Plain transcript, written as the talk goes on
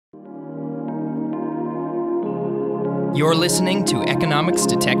You're listening to Economics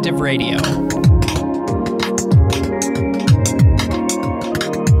Detective Radio. The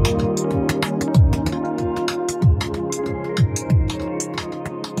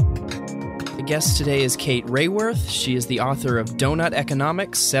guest today is Kate Raworth. She is the author of Doughnut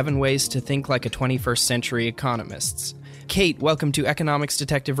Economics, 7 Ways to Think Like a 21st Century Economist. Kate, welcome to Economics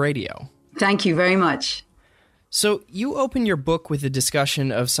Detective Radio. Thank you very much. So you open your book with a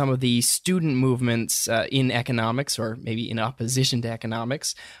discussion of some of the student movements in economics, or maybe in opposition to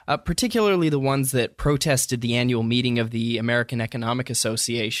economics, particularly the ones that protested the annual meeting of the American Economic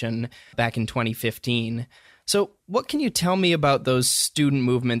Association back in 2015. So what can you tell me about those student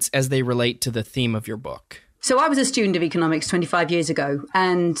movements as they relate to the theme of your book? So I was a student of economics 25 years ago,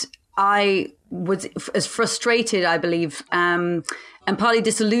 and I was as frustrated, I believe, and partly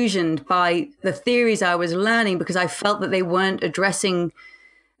disillusioned by the theories I was learning because I felt that they weren't addressing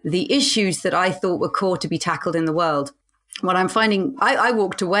the issues that I thought were core to be tackled in the world. What I'm finding, I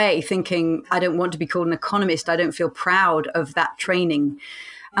walked away thinking, I don't want to be called an economist. I don't feel proud of that training.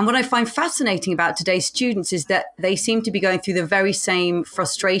 And what I find fascinating about today's students is that they seem to be going through the very same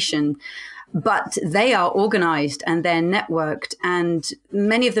frustration, but they are organized and they're networked. And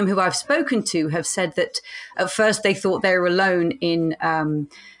many of them who I've spoken to have said that at first they thought they were alone in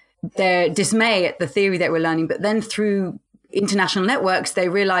their dismay at the theory that we're learning. But then through international networks, they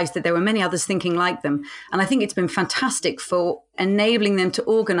realized that there were many others thinking like them. And I think it's been fantastic for enabling them to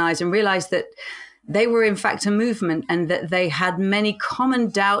organize and realize that they were in fact a movement and that they had many common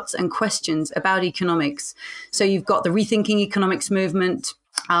doubts and questions about economics. So you've got the Rethinking Economics movement,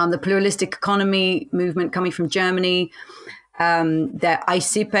 the pluralistic economy movement coming from Germany, the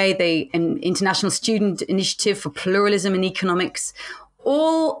ICIPE, the International Student Initiative for Pluralism in Economics,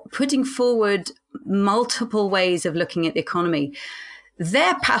 all putting forward multiple ways of looking at the economy.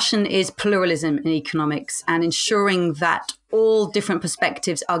 Their passion is pluralism in economics and ensuring that all different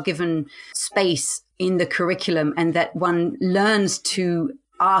perspectives are given space in the curriculum and that one learns to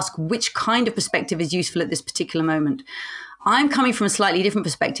ask which kind of perspective is useful at this particular moment. I'm coming from a slightly different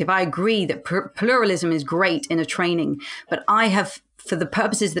perspective. I agree that pluralism is great in a training, but I have, for the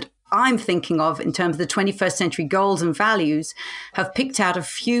purposes that I'm thinking of in terms of the 21st century goals and values, have picked out a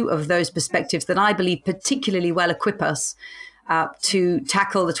few of those perspectives that I believe particularly well equip us to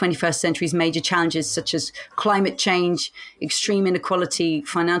tackle the 21st century's major challenges, such as climate change, extreme inequality,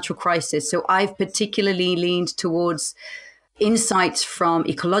 financial crisis. So I've particularly leaned towards insights from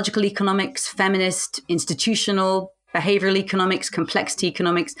ecological economics, feminist, institutional, behavioral economics, complexity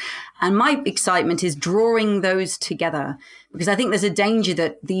economics. And my excitement is drawing those together because I think there's a danger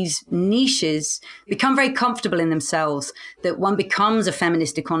that these niches become very comfortable in themselves, that one becomes a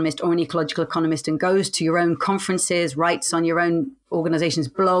feminist economist or an ecological economist and goes to your own conferences, writes on your own organization's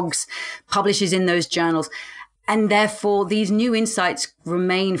blogs, publishes in those journals. And therefore, these new insights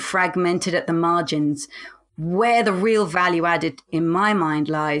remain fragmented at the margins. Where the real value added, in my mind,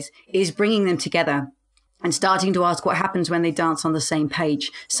 lies is bringing them together and starting to ask what happens when they dance on the same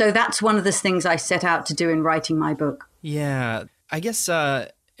page. So that's one of the things I set out to do in writing my book. Yeah, I guess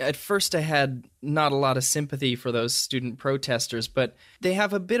at first I had not a lot of sympathy for those student protesters, but they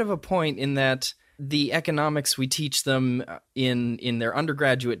have a bit of a point in that the economics we teach them in their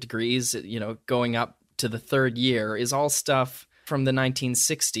undergraduate degrees, going up to the third year, is all stuff from the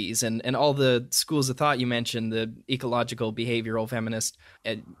 1960s, and all the schools of thought you mentioned, the ecological, behavioral, feminist,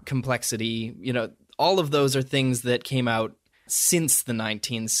 complexity, all of those are things that came out since the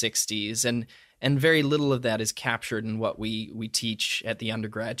 1960s, and very little of that is captured in what we teach at the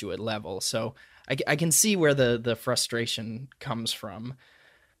undergraduate level. So I can see where the frustration comes from.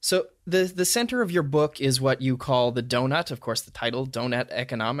 So the center of your book is what you call the Doughnut, of course, the title, Doughnut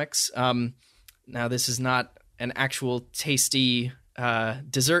Economics. Now, this is not an actual tasty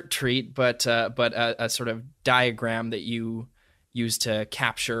dessert treat, but a sort of diagram that you use to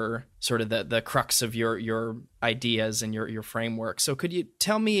capture sort of the crux of your ideas and your framework. So could you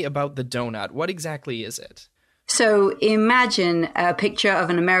tell me about the donut? What exactly is it? So imagine a picture of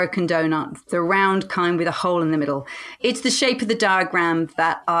an American donut, the round kind with a hole in the middle. It's the shape of the diagram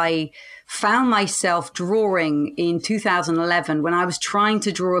that I found myself drawing in 2011 when I was trying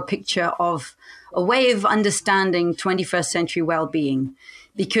to draw a picture of a way of understanding 21st century well-being.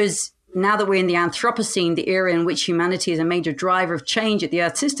 Because now that we're in the Anthropocene, the era in which humanity is a major driver of change at the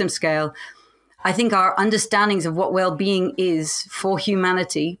Earth system scale, I think our understandings of what well-being is for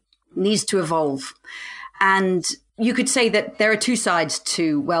humanity needs to evolve. And you could say that there are two sides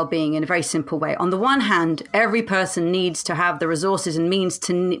to well-being in a very simple way. On the one hand, every person needs to have the resources and means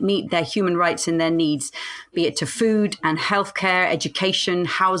to meet their human rights and their needs, be it to food and healthcare, education,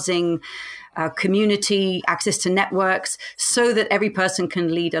 housing, community, access to networks, so that every person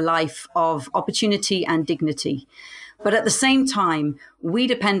can lead a life of opportunity and dignity. But at the same time, we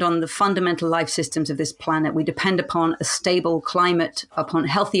depend on the fundamental life systems of this planet. We depend upon a stable climate, upon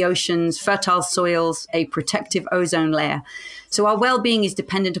healthy oceans, fertile soils, a protective ozone layer. So our well-being is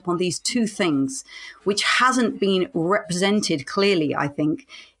dependent upon these two things, which hasn't been represented clearly, I think,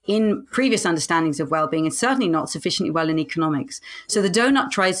 in previous understandings of well-being, and certainly not sufficiently well in economics. So the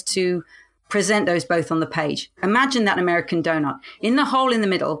Doughnut tries to present those both on the page. Imagine that American donut. In the hole in the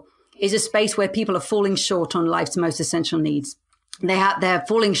middle is a space where people are falling short on life's most essential needs. They're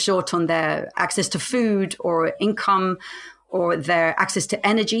falling short on their access to food or income or their access to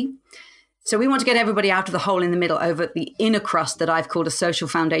energy. So we want to get everybody out of the hole in the middle over the inner crust that I've called a social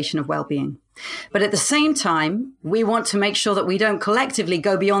foundation of well-being. But at the same time, we want to make sure that we don't collectively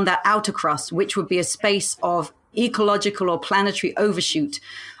go beyond that outer crust, which would be a space of ecological or planetary overshoot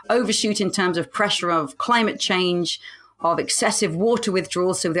in terms of pressure of climate change, of excessive water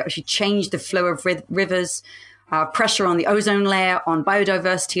withdrawal, so they actually change the flow of rivers, pressure on the ozone layer, on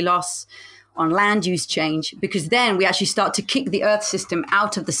biodiversity loss, on land use change, because then we actually start to kick the Earth system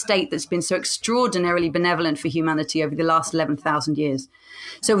out of the state that's been so extraordinarily benevolent for humanity over the last 11,000 years.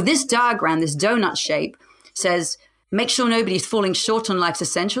 So this diagram, this donut shape, says, make sure nobody's falling short on life's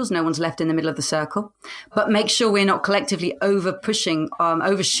essentials. No one's left in the middle of the circle. But make sure we're not collectively overshooting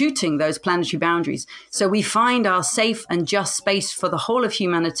those planetary boundaries. So we find our safe and just space for the whole of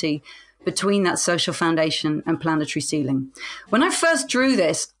humanity between that social foundation and planetary ceiling. When I first drew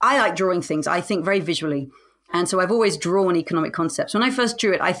this, I like drawing things, I think, very visually. And so I've always drawn economic concepts. When I first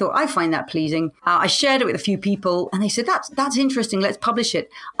drew it, I thought, I find that pleasing. I shared it with a few people and they said, that's interesting. Let's publish it.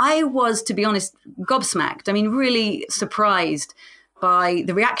 I was, to be honest, gobsmacked. I mean, really surprised by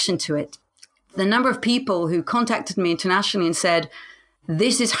the reaction to it. The number of people who contacted me internationally and said,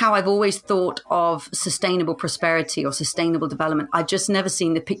 this is how I've always thought of sustainable prosperity or sustainable development. I've just never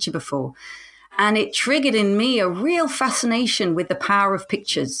seen the picture before. And it triggered in me a real fascination with the power of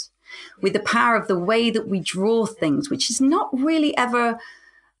pictures, with the power of the way that we draw things, which is not really ever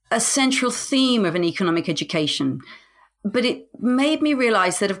a central theme of an economic education. But it made me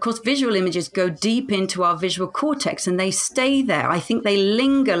realize that, of course, visual images go deep into our visual cortex and they stay there. I think they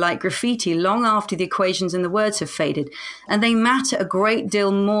linger like graffiti long after the equations and the words have faded. And they matter a great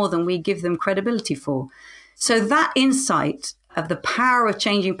deal more than we give them credibility for. So that insight of the power of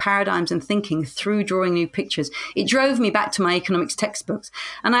changing paradigms and thinking through drawing new pictures, it drove me back to my economics textbooks.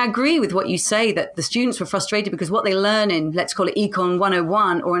 And I agree with what you say, that the students were frustrated because what they learn in, let's call it Econ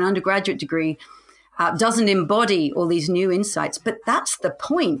 101 or an undergraduate degree, doesn't embody all these new insights. But that's the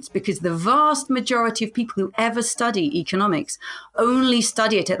point, because the vast majority of people who ever study economics only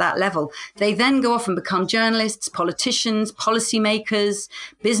study it at that level. They then go off and become journalists, politicians, policymakers,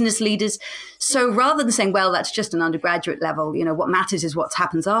 business leaders. So rather than saying, well, that's just an undergraduate level, you know, what matters is what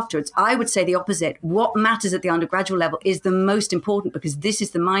happens afterwards, I would say the opposite. What matters at the undergraduate level is the most important, because this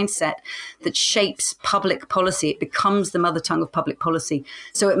is the mindset that shapes public policy. It becomes the mother tongue of public policy.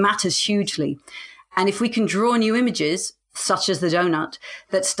 So it matters hugely. And if we can draw new images, such as the donut,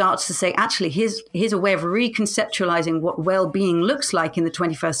 that starts to say, actually, here's a way of reconceptualizing what well-being looks like in the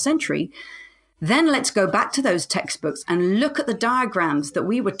 21st century, then let's go back to those textbooks and look at the diagrams that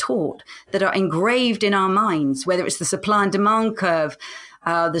we were taught that are engraved in our minds, whether it's the supply and demand curve,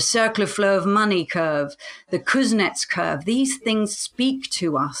 the circular flow of money curve, the Kuznets curve. These things speak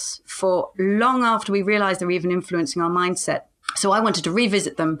to us for long after we realize they're even influencing our mindset. So I wanted to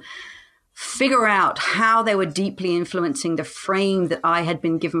revisit them, figure out how they were deeply influencing the frame that I had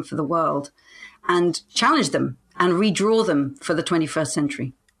been given for the world, and challenge them and redraw them for the 21st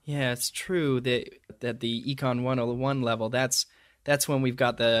century. Yeah, it's true that the Econ 101 level, that's when we've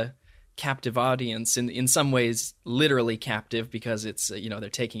got the captive audience, in some ways literally captive, because it's, they're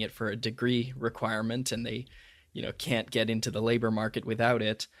taking it for a degree requirement and they, can't get into the labor market without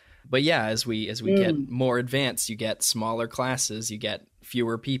it. But yeah, as we get more advanced, you get smaller classes, you get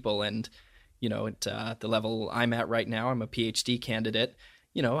fewer people, and at the level I'm at right now, I'm a PhD candidate.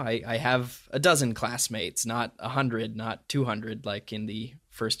 I have a dozen classmates, not 100, not 200, like in the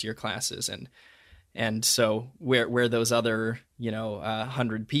first year classes, and so where those other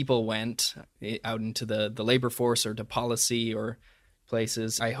 100 people went out into the labor force or to policy or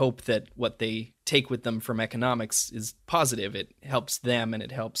places, I hope that what they take with them from economics is positive. It helps them and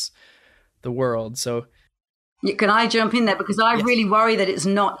it helps the world. So can I jump in there? Because I Yes. really worry that it's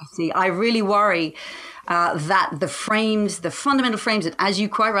not. See, I really worry that the fundamental frames that, as you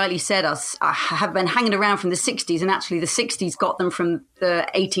quite rightly said, have been hanging around from the 60s, and actually the 60s got them from the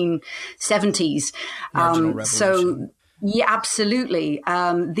 1870s. Marginal So revolution. Yeah, absolutely.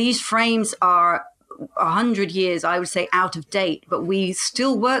 These frames are 100 years, I would say, out of date, but we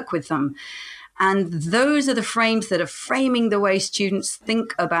still work with them. And those are the frames that are framing the way students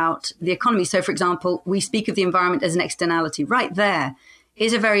think about the economy. So, for example, we speak of the environment as an externality. Right there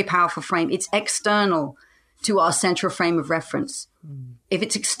is a very powerful frame. It's external to our central frame of reference. If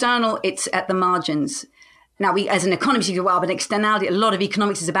it's external, it's at the margins. Now, we, as an economist, you go, well, but externality, a lot of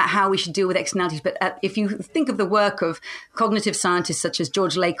economics is about how we should deal with externalities. But if you think of the work of cognitive scientists such as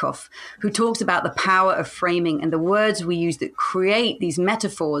George Lakoff, who talks about the power of framing and the words we use that create these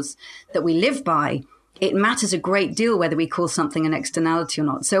metaphors that we live by, it matters a great deal whether we call something an externality or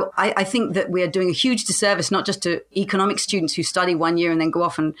not. So I think that we are doing a huge disservice, not just to economic students who study 1 year and then go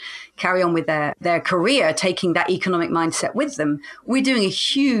off and carry on with their career, taking that economic mindset with them. We're doing a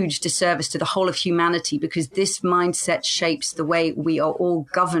huge disservice to the whole of humanity because this mindset shapes the way we are all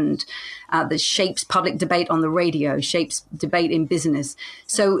governed, that shapes public debate on the radio, shapes debate in business.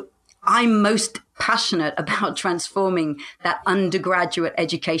 So I'm most passionate about transforming that undergraduate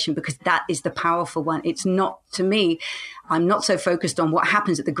education because that is the powerful one. It's not, to me, I'm not so focused on what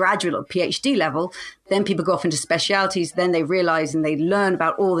happens at the graduate or PhD level. Then people go off into specialities, then they realize and they learn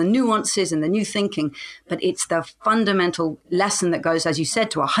about all the nuances and the new thinking. But it's the fundamental lesson that goes, as you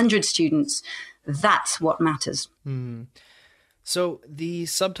said, to 100 students. That's what matters. So the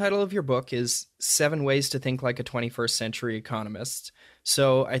subtitle of your book is 7 Ways to Think Like a 21st Century Economist.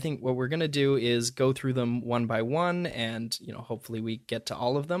 So I think what we're going to do is go through them one by one and, hopefully we get to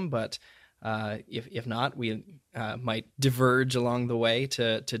all of them. But if not, we might diverge along the way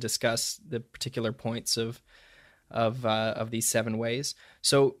to discuss the particular points of these 7 ways.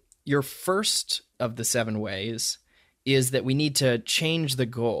 So your first of the 7 ways is that we need to change the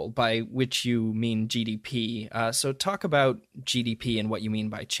goal, by which you mean GDP. So talk about GDP and what you mean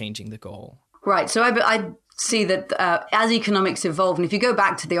by changing the goal. Right. So I see that as economics evolve, and if you go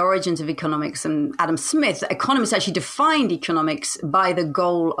back to the origins of economics and Adam Smith, economists actually defined economics by the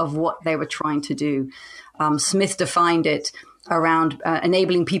goal of what they were trying to do. Smith defined it around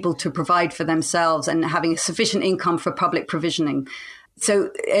enabling people to provide for themselves and having a sufficient income for public provisioning.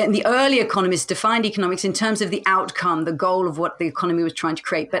 So the early economists defined economics in terms of the outcome, the goal of what the economy was trying to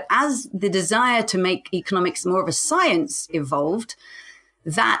create. But as the desire to make economics more of a science evolved,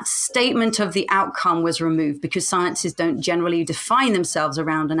 that statement of the outcome was removed because sciences don't generally define themselves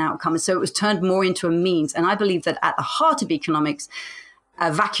around an outcome. And so it was turned more into a means. And I believe that at the heart of economics,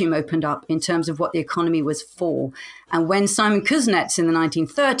 a vacuum opened up in terms of what the economy was for. And when Simon Kuznets in the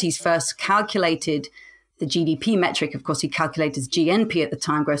 1930s first calculated the GDP metric, of course, he calculated GNP at the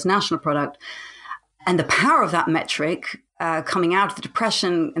time, gross national product, and the power of that metric coming out of the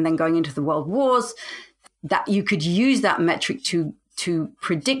Depression and then going into the world wars, that you could use that metric to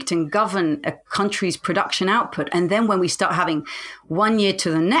predict and govern a country's production output. And then when we start having 1 year to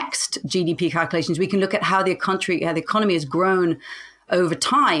the next GDP calculations, we can look at how the economy has grown over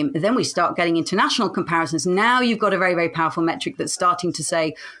time. Then we start getting international comparisons. Now you've got a very, very powerful metric that's starting to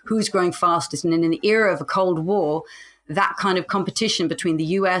say who's growing fastest. And in the era of a Cold War, that kind of competition between the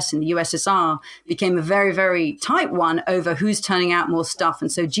US and the USSR became a very, very tight one over who's turning out more stuff. And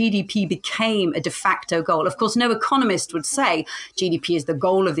so GDP became a de facto goal. Of course, no economist would say GDP is the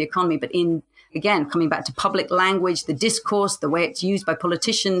goal of the economy. But again, coming back to public language, the discourse, the way it's used by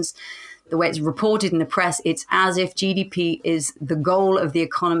politicians, the way it's reported in the press, it's as if GDP is the goal of the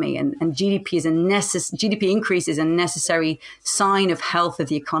economy. And GDP increase is a necessary sign of health of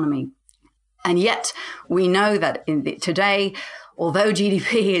the economy. And yet we know that today, although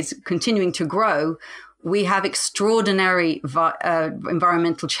GDP is continuing to grow, we have extraordinary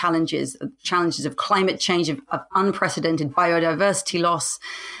environmental challenges of climate change, of unprecedented biodiversity loss,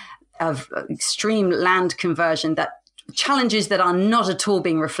 of extreme land conversion, challenges that are not at all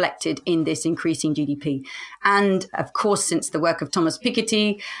being reflected in this increasing GDP. And of course, since the work of Thomas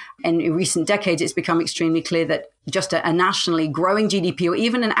Piketty, and in recent decades, it's become extremely clear that just a nationally growing GDP or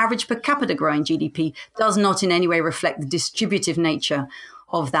even an average per capita growing GDP does not in any way reflect the distributive nature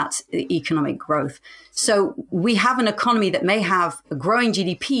of that economic growth. So we have an economy that may have a growing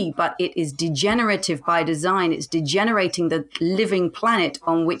GDP, but it is degenerative by design. It's degenerating the living planet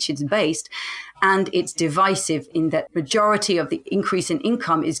on which it's based. And it's divisive in that majority of the increase in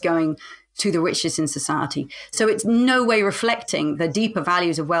income is going to the richest in society. So it's no way reflecting the deeper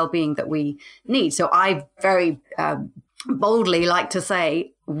values of well-being that we need. So I very boldly like to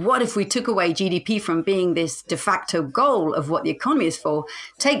say, what if we took away GDP from being this de facto goal of what the economy is for,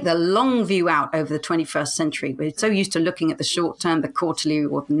 take the long view out over the 21st century. We're so used to looking at the short term, the quarterly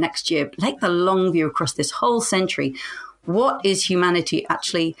or the next year, but take the long view across this whole century. What is humanity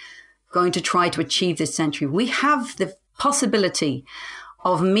actually going to try to achieve this century? We have the possibility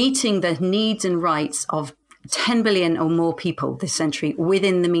of meeting the needs and rights of 10 billion or more people this century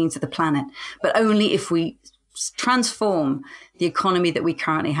within the means of the planet, but only if we transform the economy that we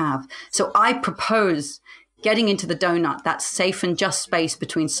currently have. So I propose getting into the donut, that safe and just space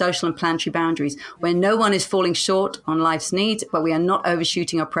between social and planetary boundaries, where no one is falling short on life's needs, but we are not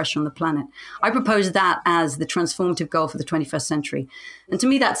overshooting our pressure on the planet. I propose that as the transformative goal for the 21st century. And to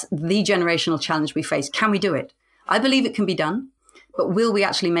me, that's the generational challenge we face. Can we do it? I believe it can be done, but will we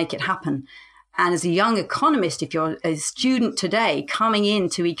actually make it happen? And as a young economist, if you're a student today coming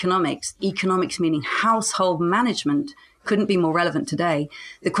into economics meaning household management, couldn't be more relevant today.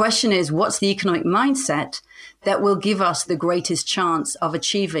 The question is, what's the economic mindset that will give us the greatest chance of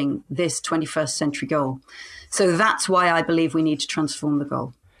achieving this 21st century goal? So that's why I believe we need to transform the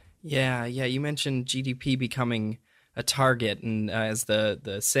goal. Yeah. You mentioned GDP becoming a target. And as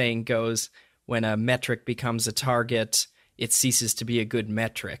the saying goes, when a metric becomes a target, it ceases to be a good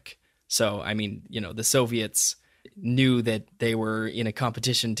metric. So, I mean, the Soviets knew that they were in a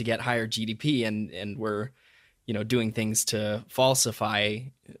competition to get higher GDP and were doing things to falsify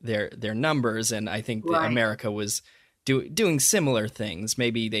their numbers. And I think that America was doing similar things.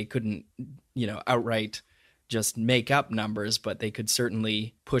 Maybe they couldn't, outright just make up numbers, but they could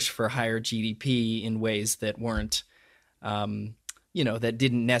certainly push for higher GDP in ways that weren't, that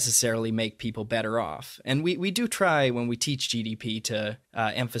didn't necessarily make people better off. And we do try when we teach GDP to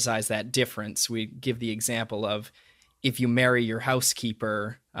emphasize that difference. We give the example of if you marry your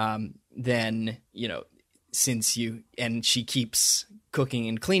housekeeper, then, and she keeps cooking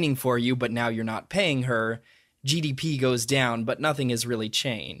and cleaning for you, but now you're not paying her, GDP goes down, but nothing has really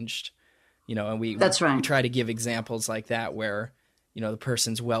changed. And That's right. We try to give examples like that where, the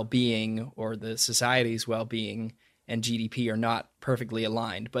person's well-being or the society's well-being and GDP are not perfectly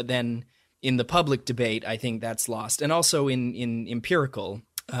aligned. But then in the public debate, I think that's lost. And also in empirical,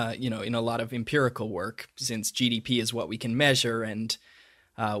 in a lot of empirical work, since GDP is what we can measure and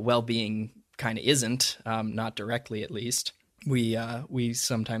well-being kind of isn't, not directly at least, we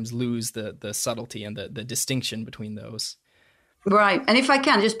sometimes lose the subtlety and the distinction between those. Right. And if I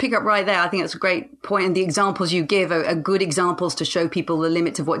can just pick up right there, I think that's a great point. And the examples you give are good examples to show people the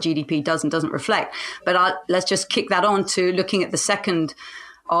limits of what GDP does and doesn't reflect. But let's just kick that on to looking at the second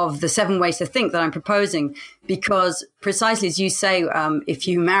of the 7 ways to think that I'm proposing, because precisely as you say, if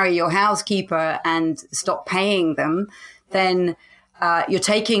you marry your housekeeper and stop paying them, then you're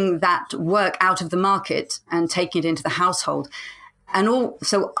taking that work out of the market and taking it into the household. And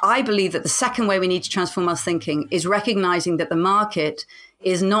so I believe that the second way we need to transform our thinking is recognizing that the market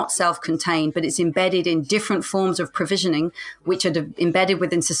is not self-contained, but it's embedded in different forms of provisioning, which are embedded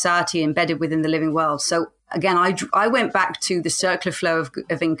within society, embedded within the living world. So again, I went back to the circular flow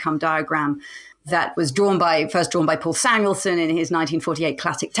of income diagram that was first drawn by Paul Samuelson in his 1948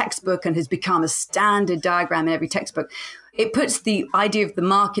 classic textbook and has become a standard diagram in every textbook. It puts the idea of the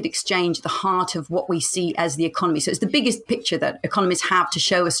market exchange at the heart of what we see as the economy. So it's the biggest picture that economists have to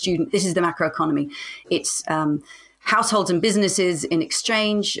show a student. This is the macroeconomy. It's households and businesses in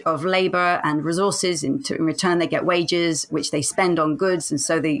exchange of labor and resources. In return, they get wages, which they spend on goods. And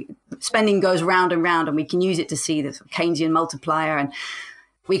so the spending goes round and round, and we can use it to see the Keynesian multiplier. And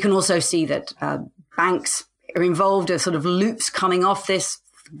we can also see that banks are involved in sort of loops coming off this,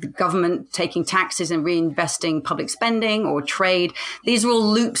 the government taking taxes and reinvesting public spending or trade. These are all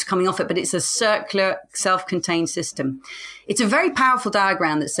loops coming off it, but it's a circular, self-contained system. It's a very powerful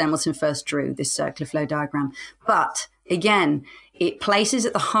diagram that Samuelson first drew, this circular flow diagram. But again, it places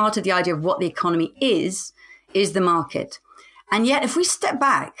at the heart of the idea of what the economy is the market. And yet, if we step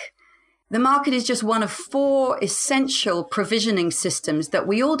back, the market is just one of 4 essential provisioning systems that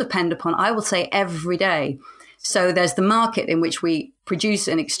we all depend upon, I will say, every day. So there's the market in which we produce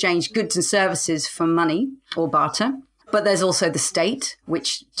and exchange goods and services for money or barter. But there's also the state,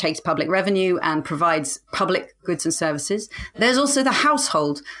 which takes public revenue and provides public goods and services. There's also the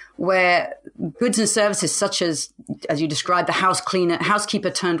household, where goods and services such as you described, the housekeeper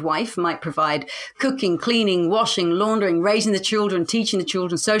turned wife might provide cooking, cleaning, washing, laundering, raising the children, teaching the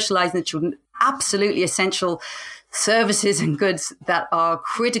children, socializing the children, absolutely essential services and goods that are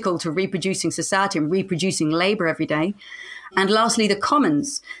critical to reproducing society and reproducing labor every day. And lastly, the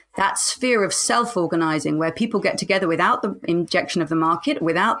commons, that sphere of self-organizing where people get together without the injection of the market,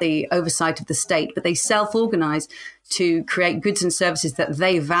 without the oversight of the state, but they self-organize to create goods and services that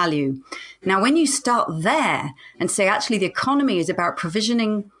they value. Now, when you start there and say, actually, the economy is about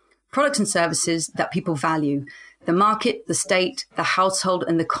provisioning products and services that people value, the market, the state, the household,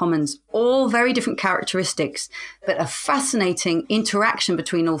 and the commons, all very different characteristics, but a fascinating interaction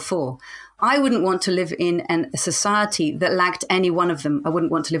between all 4. I wouldn't want to live in a society that lacked any one of them. I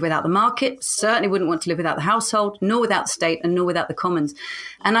wouldn't want to live without the market, certainly wouldn't want to live without the household, nor without the state, and nor without the commons.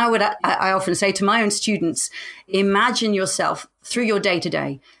 And I often say to my own students, imagine yourself through your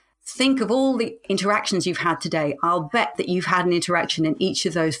day-to-day. Think of all the interactions you've had today. I'll bet that you've had an interaction in each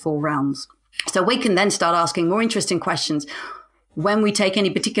of those 4 realms. So we can then start asking more interesting questions. When we take any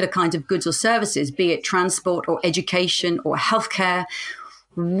particular kinds of goods or services, be it transport or education or healthcare,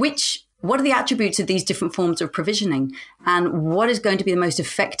 what are the attributes of these different forms of provisioning, and what is going to be the most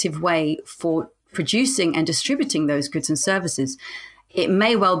effective way for producing and distributing those goods and services? It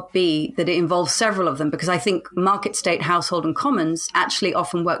may well be that it involves several of them, because I think market, state, household, and commons actually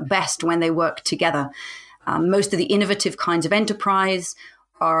often work best when they work together. Most of the innovative kinds of enterprise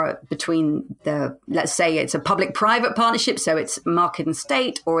are between let's say it's a public-private partnership, so it's market and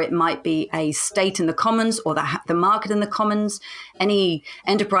state, or it might be a state and the commons, or the market and the commons. Any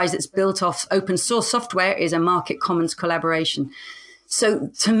enterprise that's built off open source software is a market-commons collaboration. So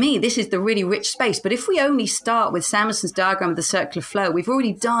to me, this is the really rich space. But if we only start with Samuelson's diagram of the circular flow, we've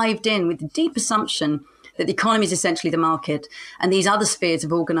already dived in with the deep assumption that the economy is essentially the market, and these other spheres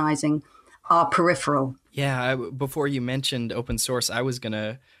of organizing are peripheral. Yeah, before you mentioned open source, I was going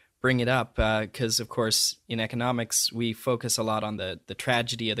to bring it up because, of course, in economics, we focus a lot on the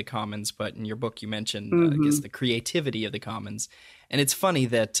tragedy of the commons. But in your book, you mentioned, I guess, the creativity of the commons. And it's funny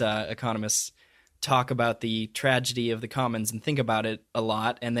that economists talk about the tragedy of the commons and think about it a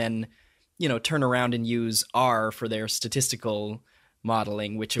lot, and then, turn around and use R for their statistical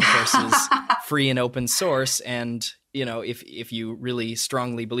modeling, which, of course, is free and open source. And, if you really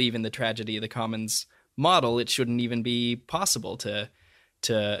strongly believe in the tragedy of the commons model, it shouldn't even be possible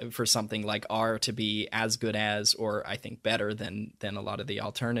for something like R to be as good as, or I think better than a lot of the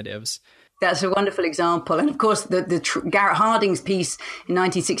alternatives. That's a wonderful example. And of course, Garrett Harding's piece in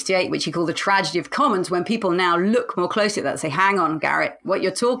 1968, which he called The Tragedy of Commons, when people now look more closely at that, say, hang on, Garrett, what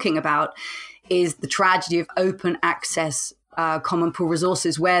you're talking about is the tragedy of open access common pool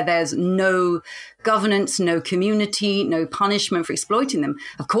resources, where there's no governance, no community, no punishment for exploiting them.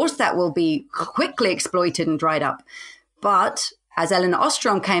 Of course, that will be quickly exploited and dried up. But as Elinor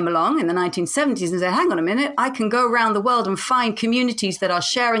Ostrom came along in the 1970s and said, hang on a minute, I can go around the world and find communities that are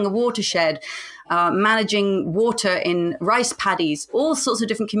sharing a watershed, managing water in rice paddies, all sorts of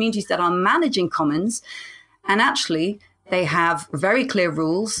different communities that are managing commons. And actually, they have very clear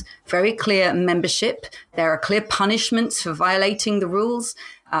rules, very clear membership. There are clear punishments for violating the rules.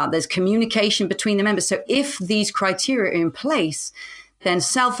 There's communication between the members. So if these criteria are in place, then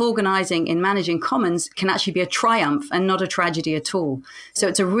self-organizing in managing commons can actually be a triumph and not a tragedy at all. So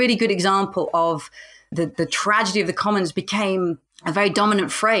it's a really good example of the tragedy of the commons became a very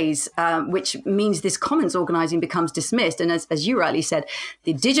dominant phrase, which means this commons organizing becomes dismissed. And as you rightly said,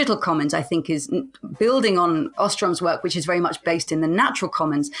 the digital commons, I think, is building on Ostrom's work, which is very much based in the natural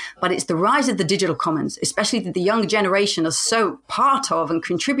commons. But it's the rise of the digital commons, especially that the young generation are so part of and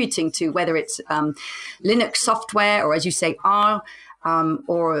contributing to, whether it's Linux software or, as you say, R,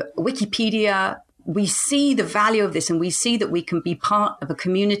 or Wikipedia. We see the value of this, and we see that we can be part of a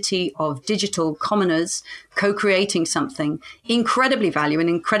community of digital commoners co-creating something incredibly valuable and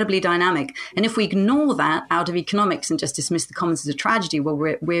incredibly dynamic. And if we ignore that out of economics and just dismiss the commons as a tragedy, well,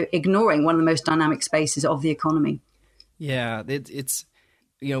 we're ignoring one of the most dynamic spaces of the economy. Yeah, it's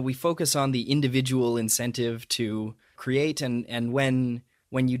we focus on the individual incentive to create, and when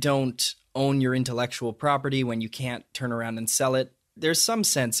you don't own your intellectual property, when you can't turn around and sell it, there's some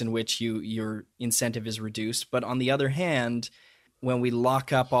sense in which your incentive is reduced. But on the other hand, when we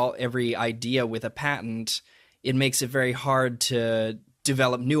lock up every idea with a patent, it makes it very hard to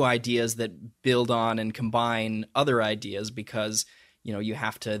develop new ideas that build on and combine other ideas, because you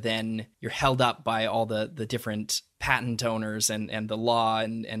have to then, you're held up by all the different patent owners and the law,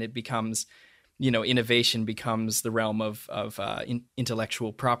 and it becomes, innovation becomes the realm of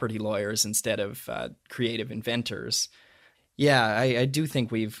intellectual property lawyers instead of creative inventors. Yeah, I do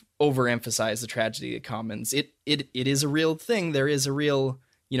think we've overemphasized the tragedy of the commons. It is a real thing. There is a real,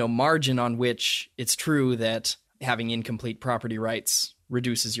 margin on which it's true that having incomplete property rights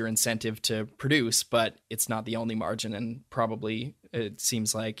reduces your incentive to produce, but it's not the only margin, and probably it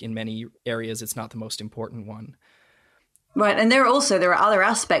seems like in many areas it's not the most important one. Right, and there are other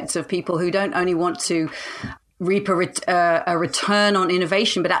aspects of people who don't only want to reap a return on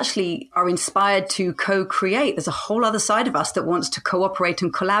innovation, but actually are inspired to co-create. There's a whole other side of us that wants to cooperate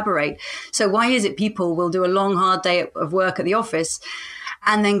and collaborate. So why is it people will do a long, hard day of work at the office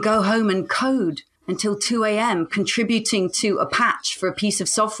and then go home and code until 2 a.m. contributing to a patch for a piece of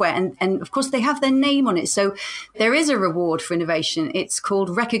software. And of course, they have their name on it. So there is a reward for innovation. It's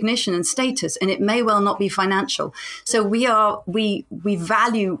called recognition and status, and it may well not be financial. So we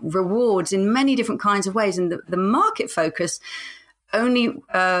value rewards in many different kinds of ways. And the market focus only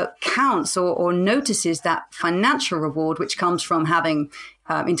counts or notices that financial reward, which comes from having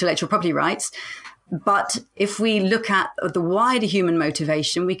intellectual property rights. But if we look at the wider human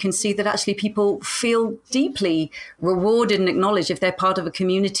motivation, we can see that actually people feel deeply rewarded and acknowledged if they're part of a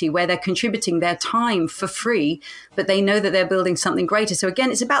community where they're contributing their time for free, but they know that they're building something greater. So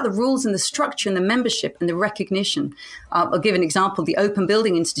again, it's about the rules and the structure and the membership and the recognition. I'll give an example. The Open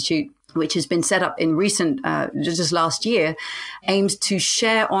Building Institute, which has been set up in just last year, aims to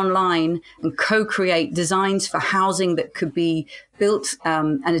share online and co-create designs for housing that could be built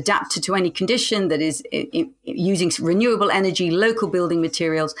and adapted to any condition, that is using renewable energy, local building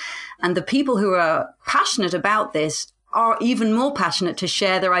materials. And the people who are passionate about this are even more passionate to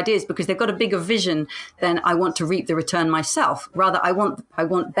share their ideas because they've got a bigger vision than I want to reap the return myself. Rather, I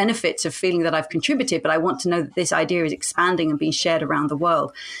want benefits of feeling that I've contributed, but I want to know that this idea is expanding and being shared around the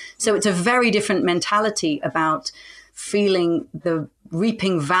world. So it's a very different mentality about feeling the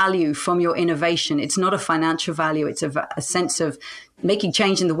reaping value from your innovation. It's not a financial value. It's a sense of making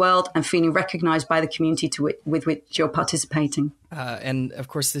change in the world and feeling recognized by the community with which you're participating. And of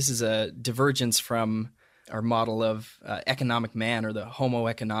course, this is a divergence from our model of economic man, or the Homo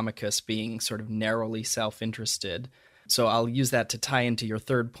economicus, being sort of narrowly self-interested. So I'll use that to tie into your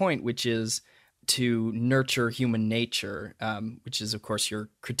third point, which is to nurture human nature, which is, of course, your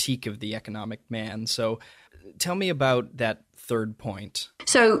critique of the economic man. So tell me about that third point.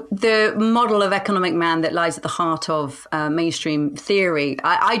 So the model of economic man that lies at the heart of mainstream theory,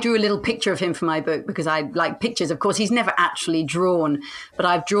 I drew a little picture of him for my book because I like pictures. Of course, he's never actually drawn, but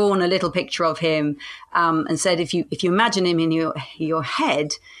I've drawn a little picture of him and said, if you imagine him in your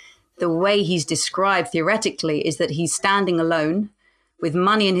head, the way he's described theoretically is that he's standing alone with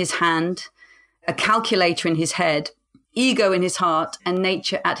money in his hand, a calculator in his head, ego in his heart, and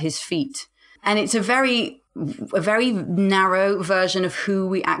nature at his feet. And it's a very narrow version of who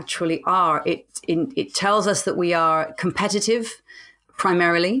we actually are. It tells us that we are competitive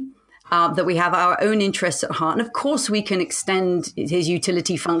primarily, that we have our own interests at heart. And of course, we can extend his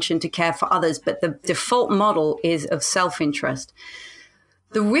utility function to care for others, but the default model is of self-interest.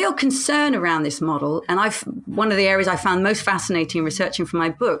 The real concern around this model, and one of the areas I found most fascinating in researching for my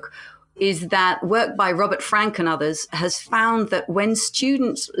book, is that work by Robert Frank and others has found that when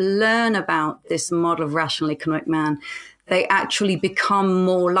students learn about this model of rational economic man, they actually become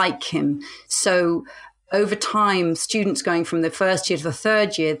more like him. So over time, students going from the first year to the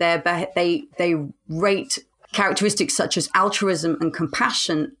third year, they rate characteristics such as altruism and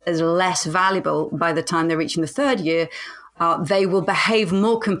compassion as less valuable. By the time they're reaching the third year, they will behave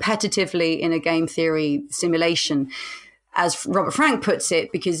more competitively in a game theory simulation. As Robert Frank puts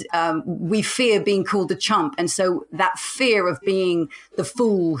it, because we fear being called the chump. And so that fear of being the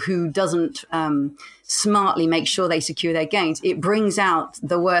fool who doesn't smartly make sure they secure their gains, it brings out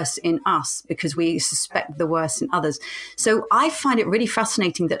the worst in us because we suspect the worst in others. So I find it really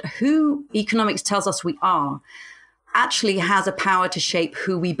fascinating that who economics tells us we are actually has a power to shape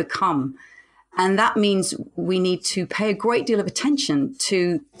who we become. And that means we need to pay a great deal of attention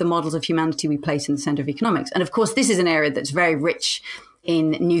to the models of humanity we place in the center of economics. And of course, this is an area that's very rich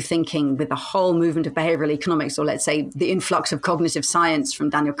in new thinking with the whole movement of behavioral economics, or let's say the influx of cognitive science from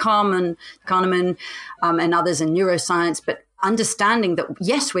Daniel Kahneman and others, and neuroscience. But understanding that,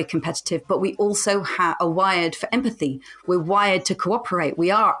 yes, we're competitive, but we also are wired for empathy. We're wired to cooperate.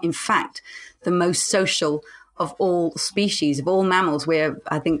 We are, in fact, the most social of all species, of all mammals. We're,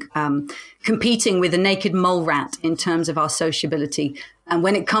 I think, competing with a naked mole rat in terms of our sociability. And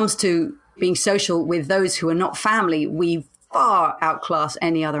when it comes to being social with those who are not family, we far outclass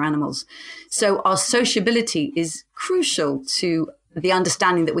any other animals. So our sociability is crucial to the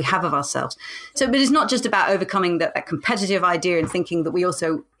understanding that we have of ourselves. So, but it's not just about overcoming that competitive idea and thinking that we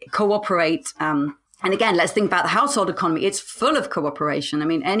also cooperate. And again, let's think about the household economy. It's full of cooperation. I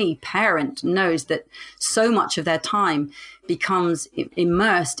mean, any parent knows that so much of their time becomes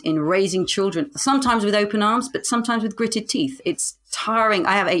immersed in raising children, sometimes with open arms, but sometimes with gritted teeth. It's tiring.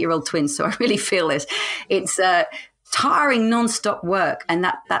 I have 8-year-old twins, so I really feel this. It's tiring nonstop work, and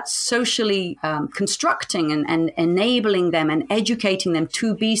that's socially constructing and enabling them and educating them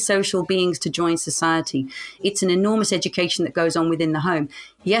to be social beings, to join society. It's an enormous education that goes on within the home.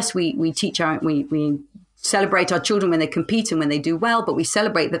 Yes, we teach we celebrate our children when they compete and when they do well, but we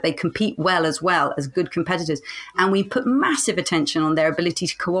celebrate that they compete well as good competitors. And we put massive attention on their ability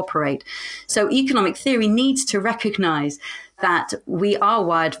to cooperate. So economic theory needs to recognize that we are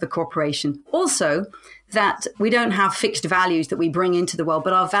wired for cooperation. Also, that we don't have fixed values that we bring into the world,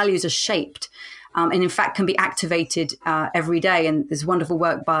 but our values are shaped and in fact can be activated every day. And there's wonderful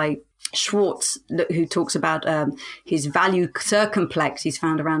work by Schwartz, who talks about his value circumplex. He's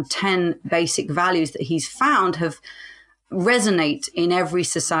found around 10 basic values that he's found have resonate in every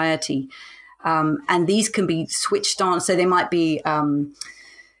society. And these can be switched on. So they might be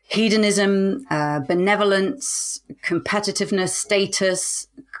hedonism, benevolence, competitiveness, status,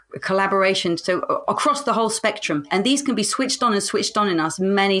 collaboration. So across the whole spectrum. And these can be switched on and switched on in us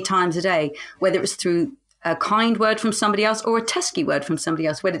many times a day, whether it's through a kind word from somebody else or a tesky word from somebody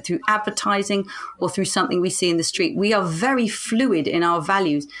else, whether through advertising or through something we see in the street. We are very fluid in our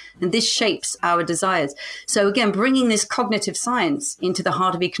values, and this shapes our desires. So again, bringing this cognitive science into the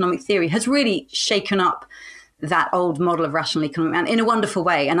heart of economic theory has really shaken up that old model of rational economic man in a wonderful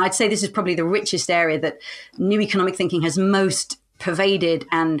way. And I'd say this is probably the richest area that new economic thinking has most pervaded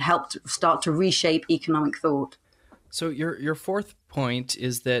and helped start to reshape economic thought. So your fourth point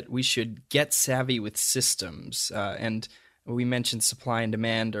is that we should get savvy with systems, and we mentioned supply and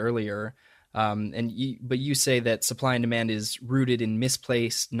demand earlier, but you say that supply and demand is rooted in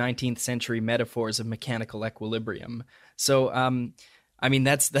misplaced 19th century metaphors of mechanical equilibrium. So, I mean,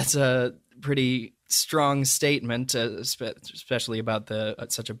 that's a pretty strong statement, especially about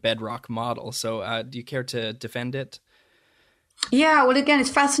such a bedrock model. So, do you care to defend it? Yeah, well, again, it's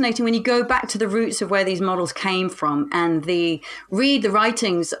fascinating when you go back to the roots of where these models came from and read the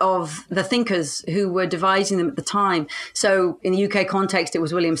writings of the thinkers who were devising them at the time. So in the UK context, it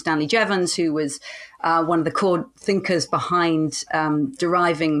was William Stanley Jevons, who was one of the core thinkers behind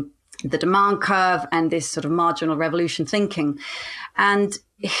deriving the demand curve and this sort of marginal revolution thinking. And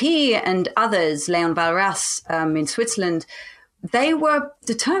he and others, Leon Walras in Switzerland, they were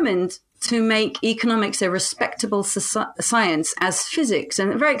determined to make economics a respectable science as physics,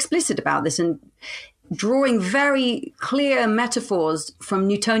 and very explicit about this, and drawing very clear metaphors from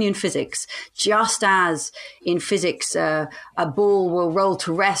Newtonian physics. Just as in physics, a ball will roll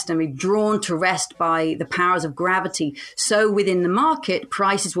to rest and be drawn to rest by the powers of gravity, so within the market,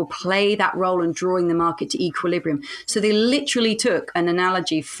 prices will play that role in drawing the market to equilibrium. So they literally took an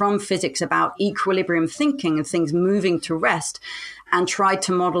analogy from physics about equilibrium thinking and things moving to rest, and tried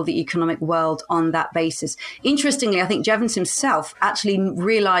to model the economic world on that basis. Interestingly, I think Jevons himself actually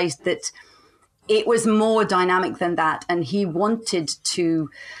realized that it was more dynamic than that. And he wanted to,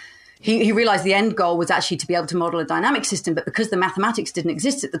 he realized the end goal was actually to be able to model a dynamic system. But because the mathematics didn't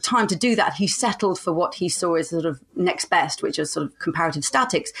exist at the time to do that, he settled for what he saw as sort of next best, which is sort of comparative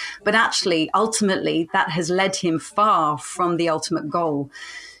statics. But actually, ultimately, that has led him far from the ultimate goal.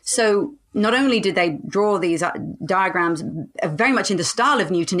 So not only did they draw these diagrams very much in the style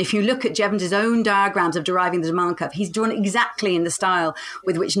of Newton, if you look at Jevons's own diagrams of deriving the demand curve, he's drawn exactly in the style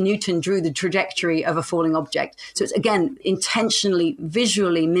with which Newton drew the trajectory of a falling object. So it's, again, intentionally,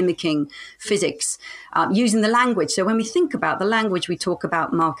 visually mimicking physics, using the language. So when we think about the language we talk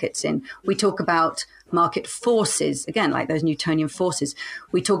about markets in, we talk about market forces, again, like those Newtonian forces.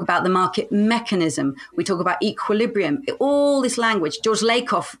 We talk about the market mechanism. We talk about equilibrium, all this language. George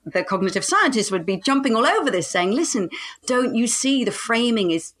Lakoff, the cognitive scientist, would be jumping all over this saying, listen, don't you see the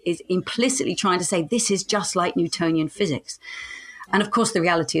framing is implicitly trying to say this is just like Newtonian physics. And of course, the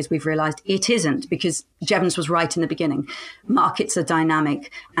reality is we've realized it isn't, because Jevons was right in the beginning. Markets are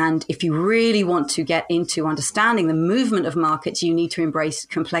dynamic. And if you really want to get into understanding the movement of markets, you need to embrace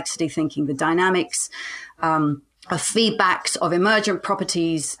complexity thinking, the dynamics, of feedbacks, of emergent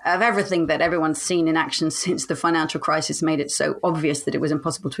properties, of everything that everyone's seen in action since the financial crisis made it so obvious that it was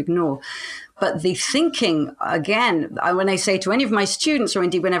impossible to ignore. But the thinking, again, when I say to any of my students, or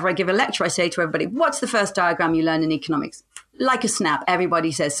indeed whenever I give a lecture, I say to everybody, what's the first diagram you learn in economics? Like a snap,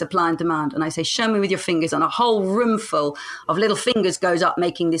 everybody says supply and demand. And I say, show me with your fingers. And a whole room full of little fingers goes up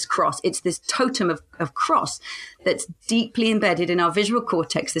making this cross. It's this totem of cross that's deeply embedded in our visual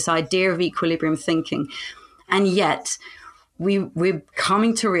cortex, this idea of equilibrium thinking. And yet we're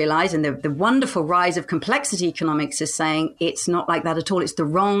coming to realize, and the wonderful rise of complexity economics is saying it's not like that at all. It's the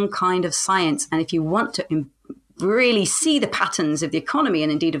wrong kind of science. And if you want to really see the patterns of the economy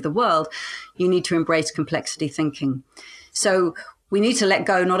and indeed of the world, you need to embrace complexity thinking. So we need to let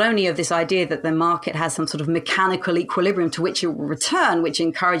go not only of this idea that the market has some sort of mechanical equilibrium to which it will return, which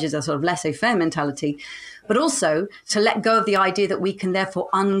encourages a sort of laissez-faire mentality, but also to let go of the idea that we can therefore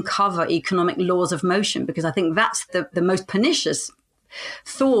uncover economic laws of motion, because I think that's the most pernicious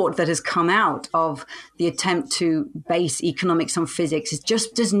thought that has come out of the attempt to base economics on physics is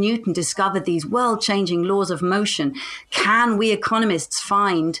just, does Newton discover these world-changing laws of motion? Can we economists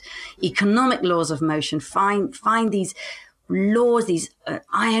find economic laws of motion, find these laws, these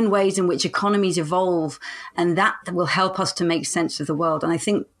iron ways in which economies evolve, and that will help us to make sense of the world? And I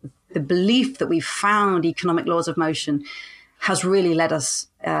think the belief that we've found economic laws of motion has really led us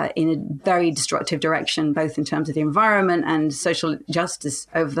in a very destructive direction, both in terms of the environment and social justice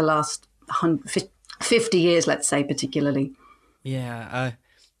over the last 50 years, let's say, particularly. Yeah,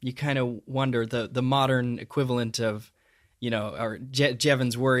 you kind of wonder the modern equivalent of, or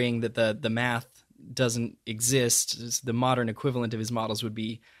Jevon's worrying that the math doesn't exist. The modern equivalent of his models would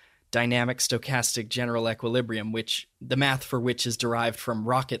be dynamic stochastic general equilibrium, which the math for which is derived from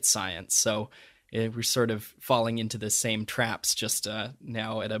rocket science. So we're sort of falling into the same traps, just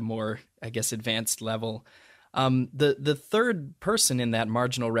now at a more, I guess, advanced level. The third person in that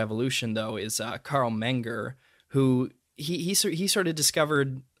marginal revolution, though, is Carl Menger, who he sort of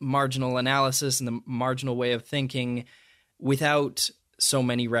discovered marginal analysis and the marginal way of thinking without so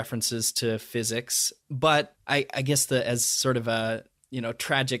many references to physics. But I guess as sort of a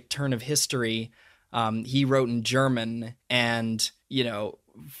tragic turn of history, he wrote in German, and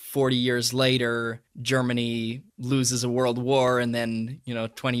 40 years later, Germany loses a world war, and then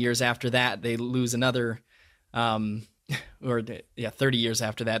 20 years after that they lose another, 30 years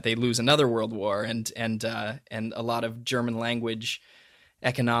after that they lose another world war, and a lot of German language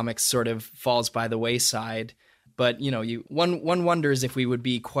economics sort of falls by the wayside. But one wonders if we would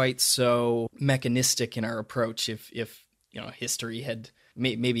be quite so mechanistic in our approach if history had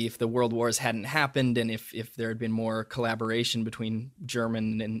maybe if the world wars hadn't happened, and if there had been more collaboration between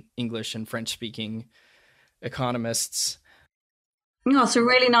German and English and French speaking economists. It's a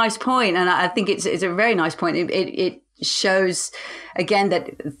really nice point, and I think it's a very nice point. It shows again that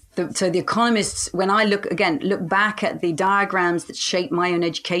the economists, when I look back at the diagrams that shaped my own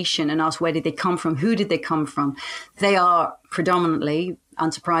education and ask where did they come from, who did they come from, they are predominantly,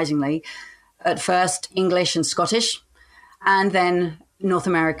 unsurprisingly, at first English and Scottish, and then North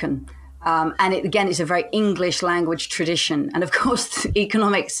American. And it's a very English language tradition. And of course,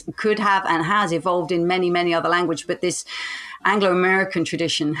 economics could have and has evolved in many, many other languages, but this Anglo-American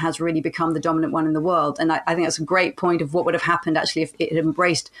tradition has really become the dominant one in the world. And I think that's a great point of what would have happened actually if it had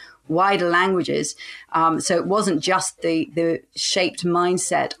embraced wider languages. So it wasn't just the shaped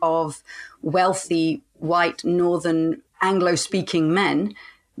mindset of wealthy, white, northern Anglo-speaking men,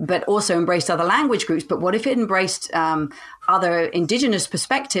 but also embraced other language groups. But what if it embraced other indigenous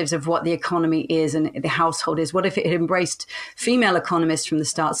perspectives of what the economy is and the household is? What if it had embraced female economists from the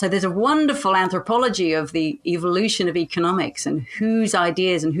start? So there's a wonderful anthropology of the evolution of economics and whose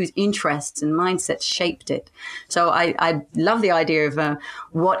ideas and whose interests and mindsets shaped it. So I love the idea of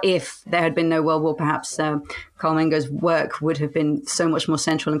what if there had been no World War, perhaps Carl Menger's work would have been so much more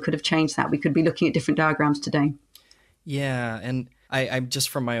central and could have changed that. We could be looking at different diagrams today. Yeah, and I just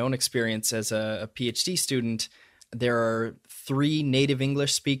from my own experience as a PhD student, there are 3 native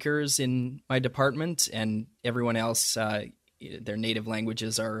English speakers in my department, and everyone else, their native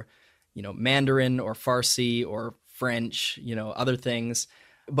languages are, Mandarin or Farsi or French, other things.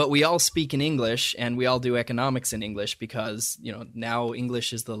 But we all speak in English, and we all do economics in English because, now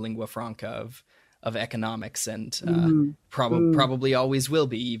English is the lingua franca of economics, and probably always will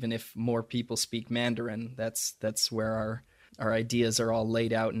be, even if more people speak Mandarin. That's where our ideas are all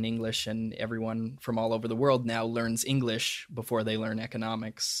laid out in English, and everyone from all over the world now learns English before they learn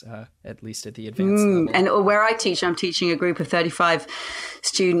economics, at least at the advanced level. And where I teach, I'm teaching a group of 35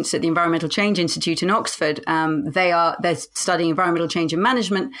 students at the Environmental Change Institute in Oxford. They're studying environmental change and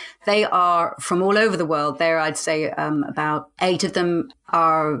management. They are from all over the world. I'd say about 8 of them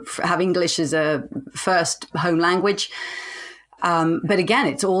have English as a first home language. But again,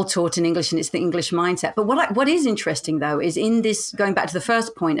 it's all taught in English, and it's the English mindset. But what is interesting, though, is in this, going back to the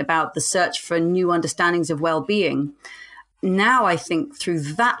first point about the search for new understandings of well-being, now I think through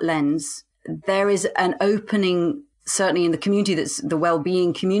that lens, there is an opening, certainly in the community that's the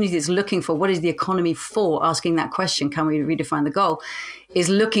well-being community that's looking for what is the economy for, asking that question, can we redefine the goal, is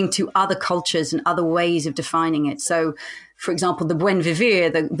looking to other cultures and other ways of defining it. So, for example, the Buen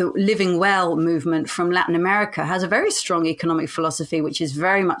Vivir, the living well movement from Latin America, has a very strong economic philosophy, which is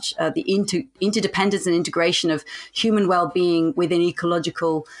very much the interdependence and integration of human well-being within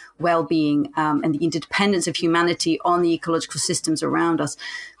ecological well-being, and the interdependence of humanity on the ecological systems around us.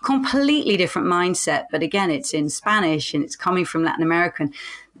 Completely different mindset, but again, it's in Spanish and it's coming from Latin America.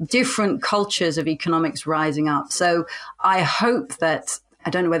 Different cultures of economics rising up. So I hope that, I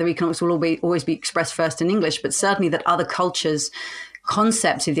don't know whether economics will always be expressed first in English, but certainly that other cultures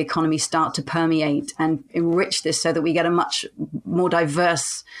concepts of the economy start to permeate and enrich this so that we get a much more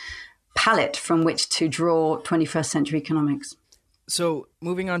diverse palette from which to draw 21st century economics. So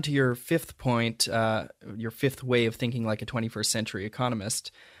moving on to your fifth point, your fifth way of thinking like a 21st century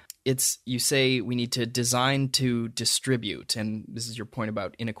economist, you say we need to design to distribute, and this is your point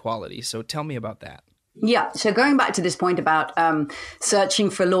about inequality. So tell me about that. Yeah. So going back to this point about searching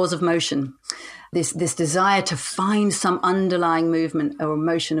for laws of motion, this desire to find some underlying movement or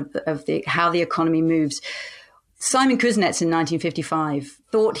motion of how the economy moves. Simon Kuznets in 1955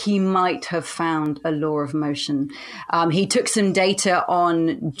 thought he might have found a law of motion. He took some data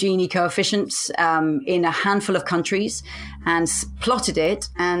on Gini coefficients in a handful of countries and plotted it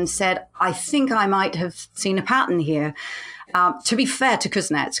and said, I think I might have seen a pattern here. To be fair to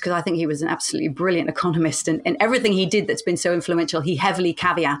Kuznets, because I think he was an absolutely brilliant economist, and everything he did that's been so influential, he heavily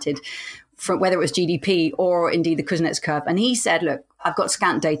caveated, from whether it was GDP or indeed the Kuznets curve. And he said, look, I've got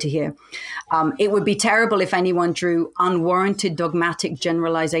scant data here. It would be terrible if anyone drew unwarranted dogmatic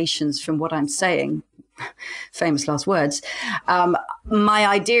generalizations from what I'm saying. Famous last words. My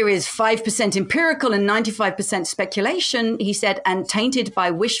idea is 5% empirical and 95% speculation, he said, and tainted by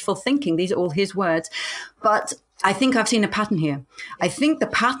wishful thinking. These are all his words. But I think I've seen a pattern here. I think the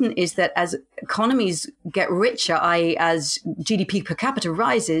pattern is that as economies get richer, i.e. as GDP per capita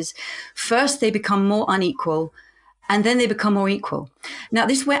rises, first they become more unequal and then they become more equal. Now,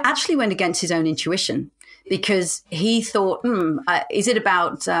 this actually went against his own intuition because he thought, is it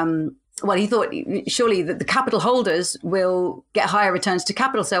about... he thought surely that the capital holders will get higher returns to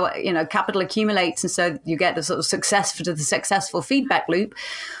capital. So, capital accumulates and so you get the sort of successful feedback loop.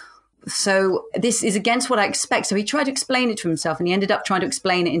 So this is against what I expect. So he tried to explain it to himself and he ended up trying to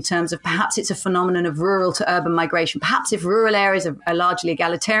explain it in terms of perhaps it's a phenomenon of rural to urban migration. Perhaps if rural areas are largely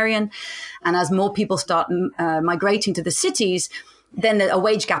egalitarian and as more people start migrating to the cities, then a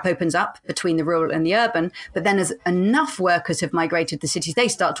wage gap opens up between the rural and the urban. But then as enough workers have migrated to the cities, they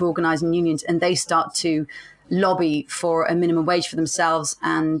start to organize in unions and they start to lobby for a minimum wage for themselves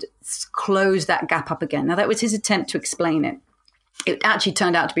and close that gap up again. Now, that was his attempt to explain it. It actually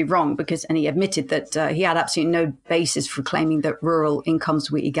turned out to be wrong and he admitted that he had absolutely no basis for claiming that rural incomes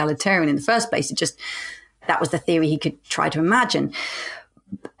were egalitarian in the first place. That was the theory he could try to imagine.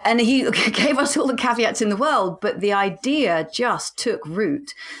 And he gave us all the caveats in the world, but the idea just took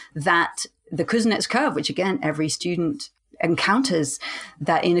root that the Kuznets curve, which again, every student encounters,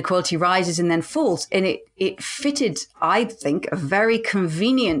 that inequality rises and then falls. And it fitted, I think, a very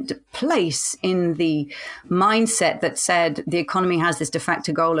convenient place in the mindset that said the economy has this de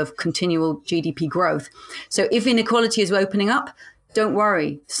facto goal of continual GDP growth. So if inequality is opening up, don't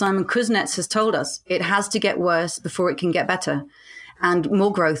worry. Simon Kuznets has told us it has to get worse before it can get better. And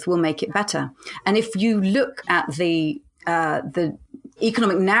more growth will make it better. And if you look at the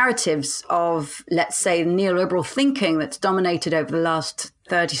economic narratives of, let's say, neoliberal thinking that's dominated over the last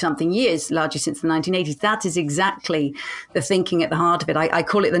 30-something years, largely since the 1980s, that is exactly the thinking at the heart of it. I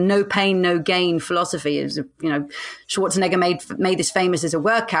call it the no pain, no gain philosophy. Schwarzenegger made this famous as a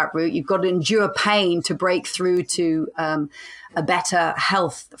workout route. You've got to endure pain to break through to a better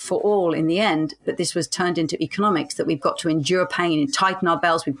health for all in the end. But this was turned into economics, that we've got to endure pain and tighten our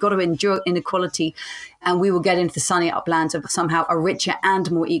belts. We've got to endure inequality and we will get into the sunny uplands of somehow a richer and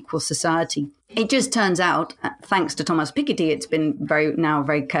more equal society. It just turns out, thanks to Thomas Piketty, it's been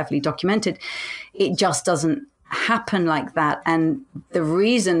very carefully documented, it just doesn't happen like that. And the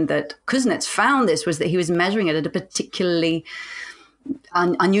reason that Kuznets found this was that he was measuring it at a particularly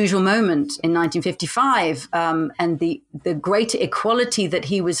unusual moment in 1955, and the greater equality that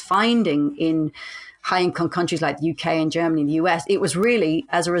he was finding in high-income countries like the UK and Germany and the US, it was really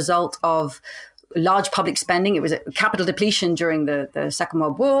as a result of large public spending. It was a capital depletion during the Second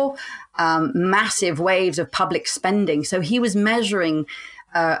World War, massive waves of public spending. So he was measuring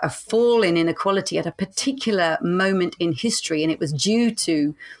a fall in inequality at a particular moment in history, and it was due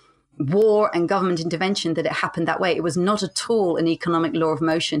to war and government intervention that it happened that way. It was not at all an economic law of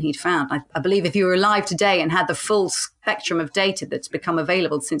motion he'd found. I believe if you were alive today and had the full spectrum of data that's become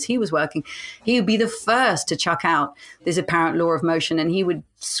available since he was working, he would be the first to chuck out this apparent law of motion, and he would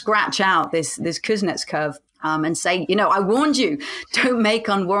scratch out this Kuznets curve and say, I warned you, don't make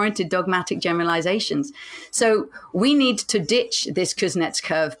unwarranted dogmatic generalizations. So we need to ditch this Kuznets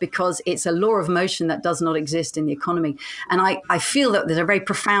curve because it's a law of motion that does not exist in the economy. And I feel that there's a very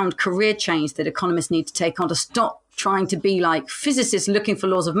profound career change that economists need to take on to stop trying to be like physicists looking for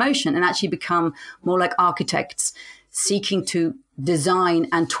laws of motion and actually become more like architects seeking to design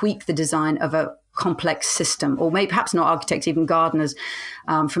and tweak the design of a complex system, or maybe perhaps not architects, even gardeners,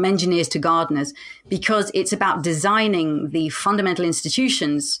 from engineers to gardeners, because it's about designing the fundamental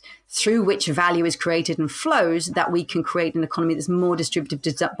institutions through which value is created and flows, that we can create an economy that's more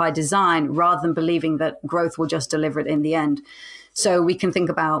distributive by design, rather than believing that growth will just deliver it in the end. So we can think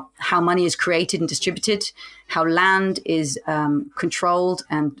about how money is created and distributed, how land is controlled,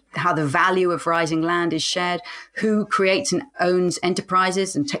 and how the value of rising land is shared, who creates and owns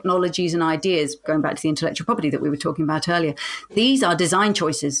enterprises and technologies and ideas, going back to the intellectual property that we were talking about earlier. These are design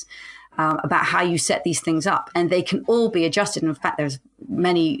choices about how you set these things up, and they can all be adjusted. And in fact, there's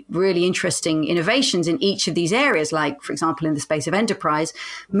many really interesting innovations in each of these areas, like, for example, in the space of enterprise,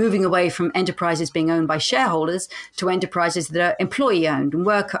 moving away from enterprises being owned by shareholders to enterprises that are employee owned and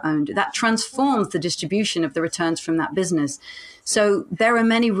worker owned. That transforms the distribution of the returns from that business. So there are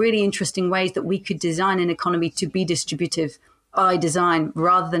many really interesting ways that we could design an economy to be distributive by design,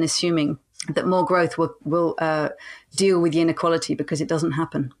 rather than assuming that more growth will deal with the inequality, because it doesn't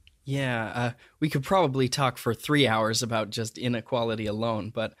happen. Yeah, we could probably talk for 3 hours about just inequality alone,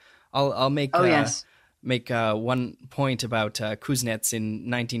 but I'll make one point about Kuznets in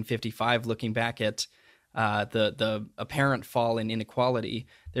 1955. Looking back at the apparent fall in inequality,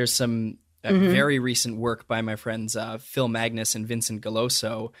 there's some very recent work by my friends Phil Magnus and Vincent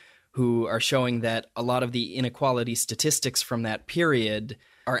Galoso, who are showing that a lot of the inequality statistics from that period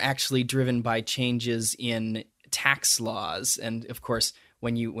are actually driven by changes in tax laws, and of course,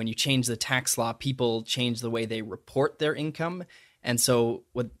 when you change the tax law, people change the way they report their income. And so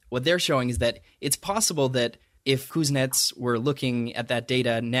what they're showing is that it's possible that if Kuznets were looking at that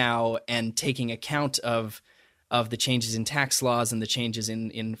data now and taking account of the changes in tax laws and the changes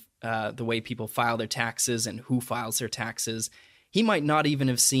in the way people file their taxes and who files their taxes, he might not even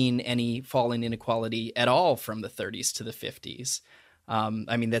have seen any fall in inequality at all from the 30s to the 50s.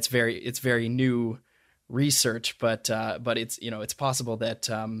 I mean, it's very new research, but it's, it's possible that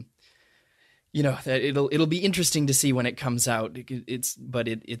that it'll be interesting to see when it comes out.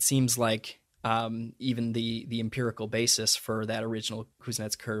 It seems like even the empirical basis for that original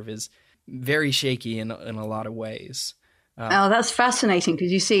Kuznets curve is very shaky in a lot of ways. That's fascinating,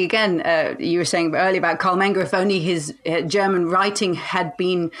 because you see, again, you were saying earlier about Karl Menger, if only his German writing had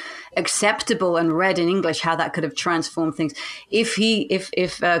been acceptable and read in English, how that could have transformed things. If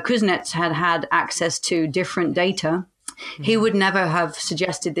Kuznets had access to different data, he would never have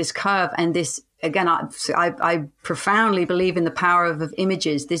suggested this curve. And this, again, I profoundly believe in the power of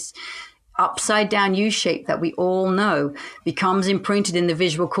images. This upside down U shape that we all know becomes imprinted in the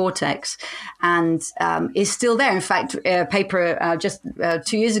visual cortex and is still there. In fact, a paper just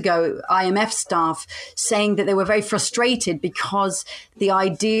 2 years ago, IMF staff saying that they were very frustrated because the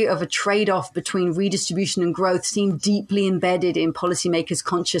idea of a trade-off between redistribution and growth seemed deeply embedded in policymakers'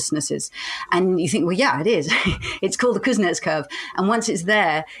 consciousnesses. And you think, well, yeah, it is. It's called the Kuznets curve. And once it's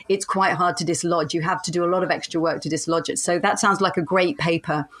there, it's quite hard to dislodge. You have to do a lot of extra work to dislodge it. So that sounds like a great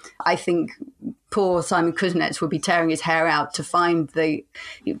paper. I think poor Simon Kuznets would be tearing his hair out to find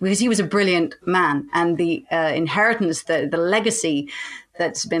because he was a brilliant man, and the inheritance, the legacy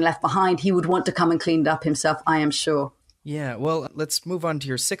that's been left behind, he would want to come and clean it up himself, I am sure. Yeah, well, let's move on to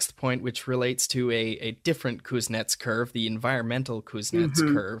your sixth point, which relates to a different Kuznets curve, the environmental Kuznets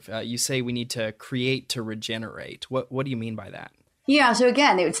curve. You say we need to create to regenerate. What do you mean by that? Yeah, so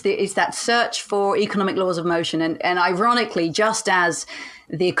again, it's that search for economic laws of motion. And ironically, just as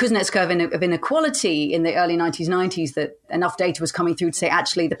the Kuznets curve of inequality in the early 1990s, that enough data was coming through to say,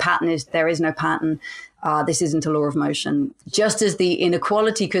 actually, the pattern is there is no pattern. This isn't a law of motion. Just as the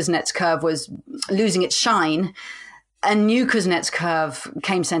inequality Kuznets curve was losing its shine, a new Kuznets curve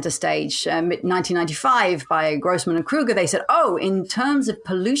came center stage. 1995 by Grossman and Kruger, they said, in terms of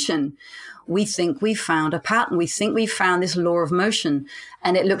pollution, we think we found a pattern. We think we found this law of motion,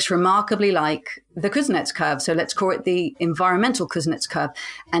 and it looks remarkably like the Kuznets curve. So let's call it the environmental Kuznets curve.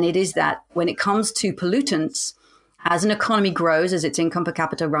 And it is that when it comes to pollutants, as an economy grows, as its income per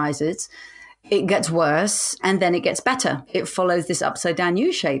capita rises, it gets worse and then it gets better. It follows this upside down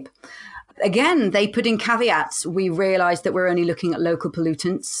U shape. Again, they put in caveats. We realized that we're only looking at local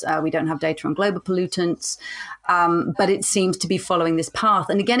pollutants. We don't have data on global pollutants, but it seems to be following this path.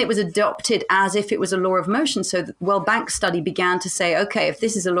 And again, it was adopted as if it was a law of motion. So the World Bank study began to say, okay, if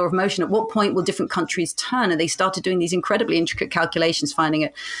this is a law of motion, at what point will different countries turn? And they started doing these incredibly intricate calculations, finding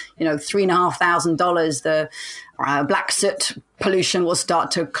it, $3,500, the black soot pollution will start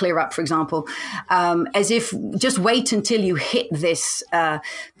to clear up, for example, as if just wait until you hit this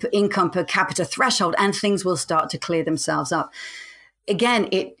income per capita threshold and things will start to clear themselves up. Again,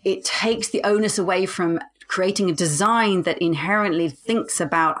 it takes the onus away from creating a design that inherently thinks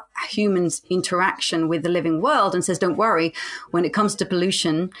about humans' interaction with the living world and says, don't worry, when it comes to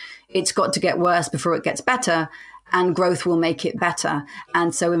pollution, it's got to get worse before it gets better, and growth will make it better.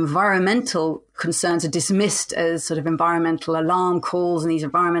 And so environmental concerns are dismissed as sort of environmental alarm calls, and these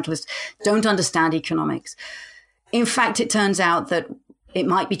environmentalists don't understand economics. In fact, it turns out that it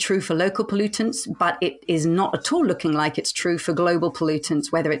might be true for local pollutants, but it is not at all looking like it's true for global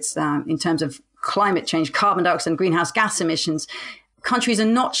pollutants, whether it's in terms of climate change, carbon dioxide, and greenhouse gas emissions. Countries are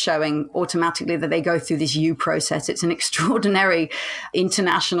not showing automatically that they go through this U process. It's an extraordinary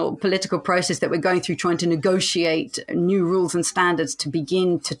international political process that we're going through, trying to negotiate new rules and standards to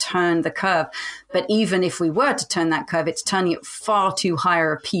begin to turn the curve. But even if we were to turn that curve, it's turning it far too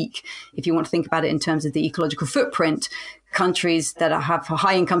higher a peak. If you want to think about it in terms of the ecological footprint, countries that have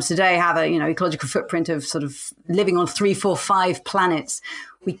high incomes today have a ecological footprint of sort of living on 3, 4, 5 planets.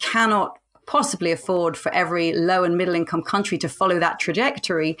 We cannot possibly afford for every low and middle income country to follow that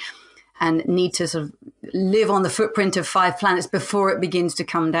trajectory and need to sort of live on the footprint of 5 planets before it begins to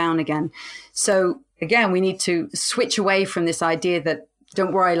come down again. So again, we need to switch away from this idea that,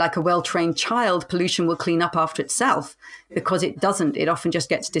 don't worry, like a well-trained child, pollution will clean up after itself, because it doesn't. It often just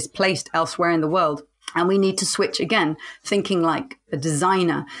gets displaced elsewhere in the world. And we need to switch again, thinking like a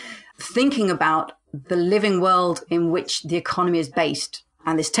designer, thinking about the living world in which the economy is based.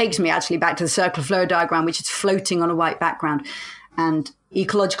 And this takes me actually back to the circular flow diagram, which is floating on a white background. And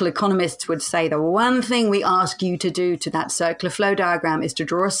ecological economists would say the one thing we ask you to do to that circular flow diagram is to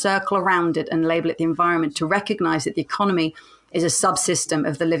draw a circle around it and label it the environment, to recognize that the economy is a subsystem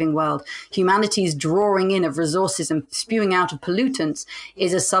of the living world. Humanity's drawing in of resources and spewing out of pollutants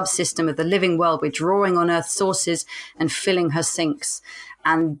is a subsystem of the living world. We're drawing on Earth's sources and filling her sinks.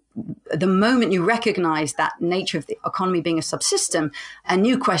 And the moment you recognize that nature of the economy being a subsystem, a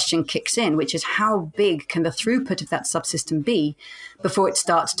new question kicks in, which is how big can the throughput of that subsystem be before it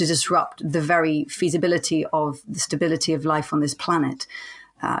starts to disrupt the very feasibility of the stability of life on this planet?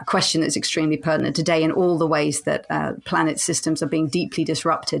 Question that's extremely pertinent today in all the ways that planet systems are being deeply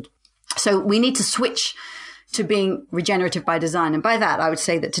disrupted. So we need to switch to being regenerative by design. And by that, I would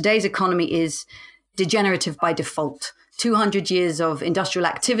say that today's economy is degenerative by default. 200 years of industrial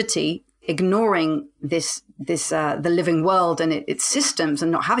activity, ignoring the living world and its systems,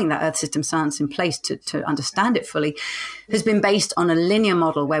 and not having that Earth system science in place to understand it fully, has been based on a linear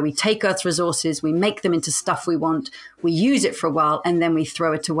model where we take Earth's resources, we make them into stuff we want, we use it for a while, and then we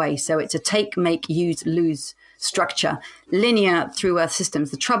throw it away. So it's a take, make, use, lose structure, linear through Earth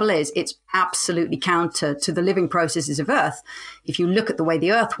systems. The trouble is, it's absolutely counter to the living processes of Earth. If you look at the way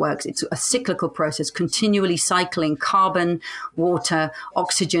the Earth works, it's a cyclical process, continually cycling carbon, water,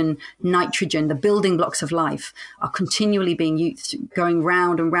 oxygen, nitrogen. The building blocks of life are continually being used, going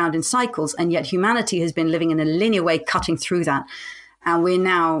round and round in cycles. And yet humanity has been living in a linear way, cutting through that. And we're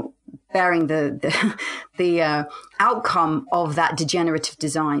now bearing the outcome of that degenerative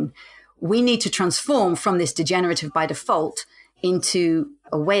design. We need to transform from this degenerative by default into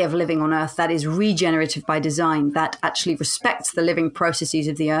a way of living on Earth that is regenerative by design, that actually respects the living processes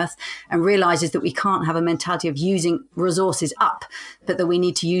of the Earth and realizes that we can't have a mentality of using resources up, but that we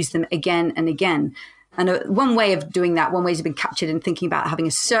need to use them again and again. And one way of doing that, one way has been captured in thinking about having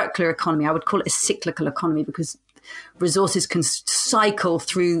a circular economy. I would call it a cyclical economy, because resources can cycle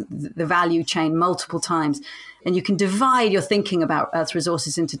through the value chain multiple times. And you can divide your thinking about Earth's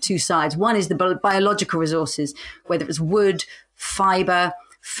resources into 2 sides. One is the biological resources, whether it's wood, fiber,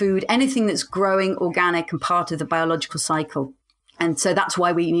 food, anything that's growing, organic, and part of the biological cycle. And so that's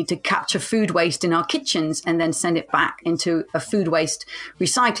why we need to capture food waste in our kitchens and then send it back into a food waste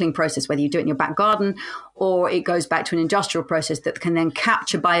recycling process, whether you do it in your back garden or it goes back to an industrial process that can then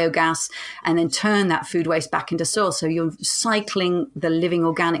capture biogas and then turn that food waste back into soil. So you're cycling the living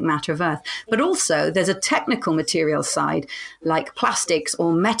organic matter of Earth. But also there's a technical material side, like plastics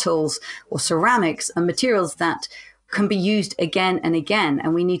or metals or ceramics, and materials that can be used again and again.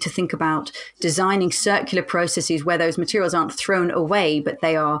 And we need to think about designing circular processes where those materials aren't thrown away, but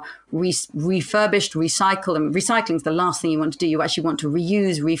they are refurbished, recycled. And recycling is the last thing you want to do. You actually want to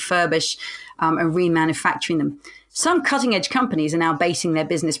reuse, refurbish, and remanufacturing them. Some cutting edge companies are now basing their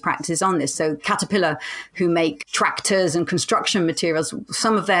business practices on this. So Caterpillar, who make tractors and construction materials,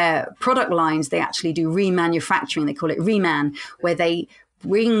 some of their product lines, they actually do remanufacturing. They call it reman, where they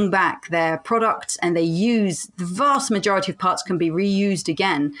bring back their products and they use the vast majority of parts can be reused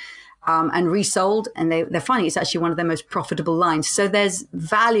again and resold. And they're finding it's actually one of their most profitable lines. So there's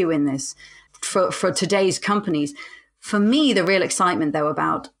value in this for today's companies. For me, the real excitement, though,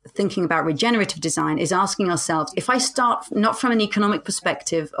 about thinking about regenerative design is asking ourselves, if I start not from an economic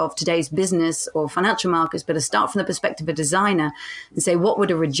perspective of today's business or financial markets, but I start from the perspective of a designer and say, what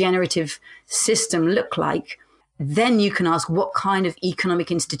would a regenerative system look like? Then you can ask what kind of economic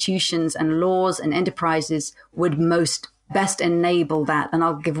institutions and laws and enterprises would best enable that. And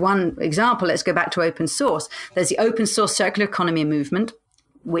I'll give one example. Let's go back to open source. There's the open source circular economy movement,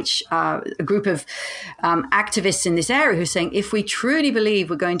 which a group of activists in this area who are saying, if we truly believe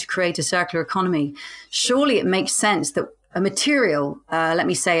we're going to create a circular economy, surely it makes sense that a material, let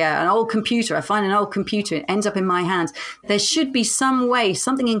me say an old computer, I find an old computer, it ends up in my hands. There should be some way,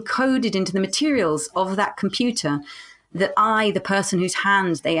 something encoded into the materials of that computer that I, the person whose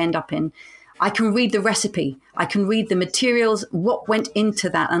hands they end up in, I can read the recipe. I can read the materials, what went into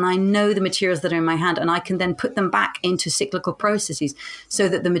that. And I know the materials that are in my hand, and I can then put them back into cyclical processes so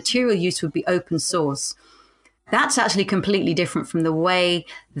that the material use would be open source. That's actually completely different from the way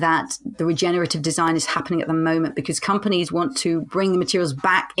that the regenerative design is happening at the moment, because companies want to bring the materials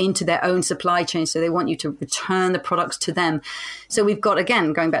back into their own supply chain. So they want you to return the products to them. So we've got,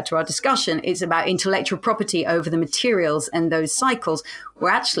 again, going back to our discussion, it's about intellectual property over the materials and those cycles,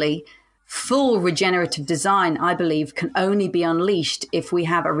 where actually full regenerative design, I believe, can only be unleashed if we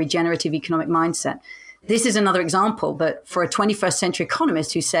have a regenerative economic mindset. This is another example, but for a 21st century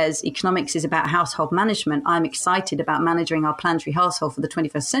economist who says economics is about household management, I'm excited about managing our planetary household for the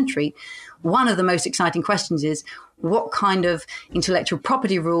 21st century. One of the most exciting questions is, what kind of intellectual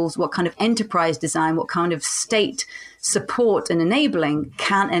property rules, what kind of enterprise design, what kind of state support and enabling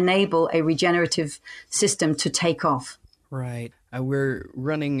can enable a regenerative system to take off? Right. We're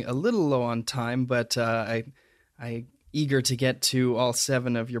running a little low on time, but I'm eager to get to all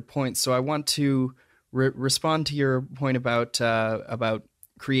 7 of your points. So I want to respond to your point about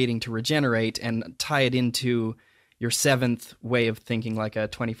creating to regenerate and tie it into your 7th way of thinking like a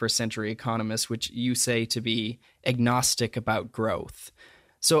 21st century economist, which you say to be agnostic about growth.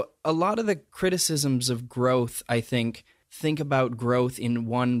 So a lot of the criticisms of growth, I think about growth in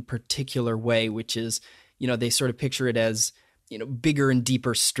one particular way, which is, they sort of picture it as, bigger and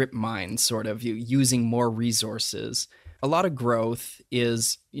deeper strip mines, sort of using more resources. A lot of growth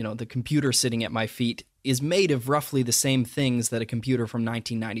is, the computer sitting at my feet is made of roughly the same things that a computer from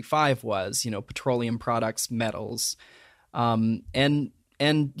 1995 was, petroleum products, metals. And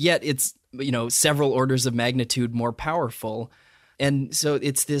yet it's, several orders of magnitude more powerful. And so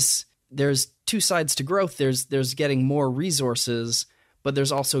it's this, there's 2 sides to growth. There's getting more resources, but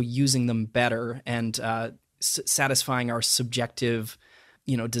there's also using them better and satisfying our subjective,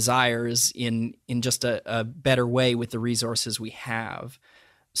 desires in just a better way with the resources we have.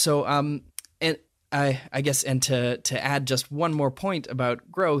 So, and I guess, and to add just one more point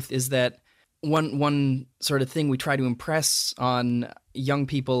about growth is that one sort of thing we try to impress on young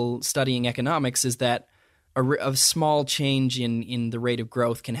people studying economics is that a small change in the rate of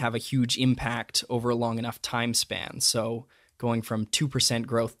growth can have a huge impact over a long enough time span. So going from 2%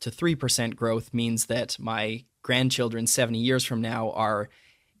 growth to 3% growth means that my grandchildren 70 years from now are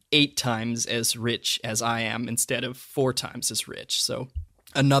 8 times as rich as I am instead of 4 times as rich. So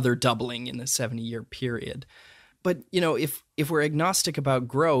another doubling in a 70-year period. But, if we're agnostic about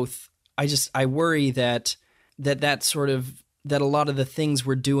growth, I worry that a lot of the things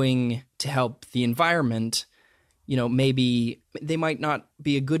we're doing to help the environment, maybe they might not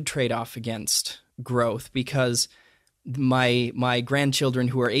be a good trade-off against growth, because my grandchildren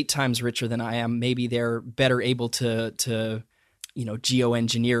who are 8 times richer than I am, maybe they're better able to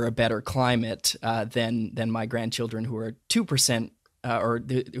geoengineer a better climate than my grandchildren who are 2%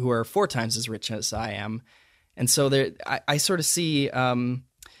 who are 4 times as rich as I am. And so I sort of see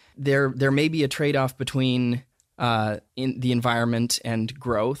there may be a trade-off between in the environment and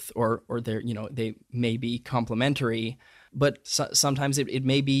growth, or they may be complementary. But sometimes it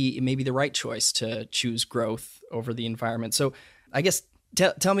may be the right choice to choose growth over the environment. So I guess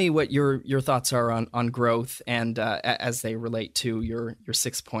tell me what your thoughts are on growth and as they relate to your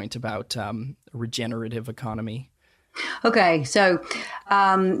 6th point about regenerative economy. Okay, so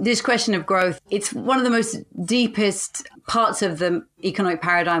this question of growth, it's one of the most deepest parts of the economic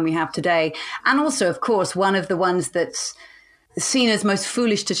paradigm we have today. And also, of course, one of the ones that's seen as most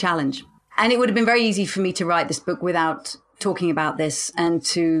foolish to challenge. And it would have been very easy for me to write this book without talking about this and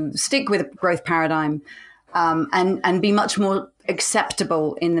to stick with a growth paradigm and be much more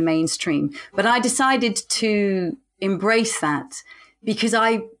acceptable in the mainstream. But I decided to embrace that because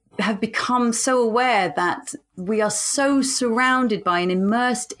I have become so aware that we are so surrounded by and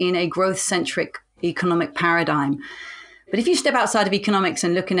immersed in a growth-centric economic paradigm. But if you step outside of economics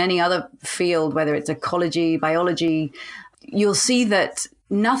and look in any other field, whether it's ecology, biology, you'll see that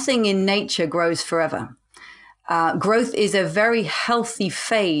nothing in nature grows forever. Growth is a very healthy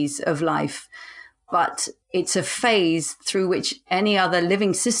phase of life, but it's a phase through which any other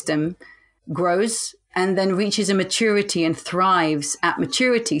living system grows and then reaches a maturity and thrives at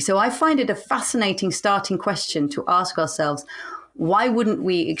maturity. So I find it a fascinating starting question to ask ourselves, why wouldn't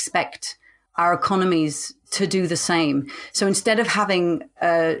we expect our economies to do the same? So instead of having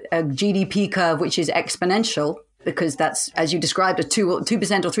a GDP curve which is exponential, because that's, as you described, a 2% or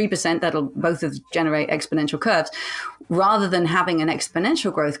 3%, that'll both of generate exponential curves, rather than having an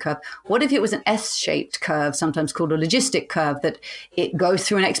exponential growth curve, what if it was an S-shaped curve, sometimes called a logistic curve, that it goes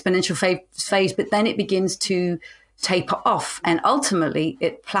through an exponential phase, but then it begins to taper off and ultimately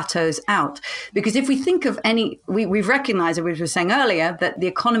it plateaus out? Because if we think of we've recognized, as we were saying earlier, that the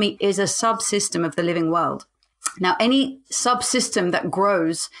economy is a subsystem of the living world. Now, any subsystem that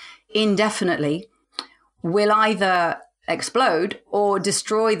grows indefinitely will either explode or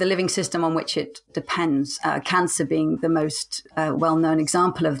destroy the living system on which it depends, cancer being the most well-known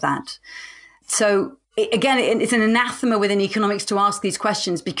example of that. So again, it's an anathema within economics to ask these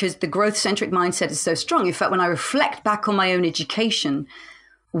questions because the growth-centric mindset is so strong. In fact, when I reflect back on my own education,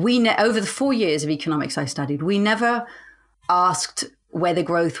 over the 4 years of economics I studied, we never asked whether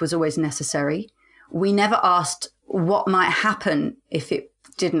growth was always necessary. We never asked what might happen if it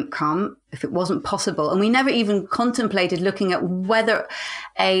didn't come, if it wasn't possible. And we never even contemplated looking at whether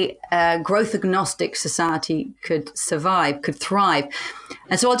a growth agnostic society could survive, could thrive.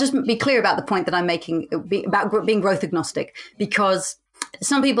 And so I'll just be clear about the point that I'm making about being growth agnostic, because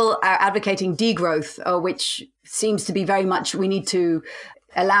some people are advocating degrowth, which seems to be very much we need to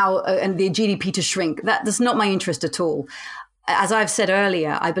allow the GDP to shrink. That's not my interest at all. As I've said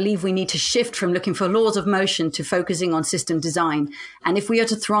earlier, I believe we need to shift from looking for laws of motion to focusing on system design. And if we are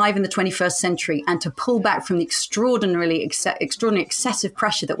to thrive in the 21st century and to pull back from the extraordinary excessive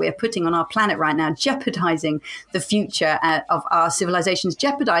pressure that we are putting on our planet right now, jeopardizing the future of our civilizations,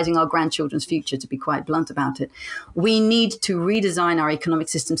 jeopardizing our grandchildren's future, to be quite blunt about it, we need to redesign our economic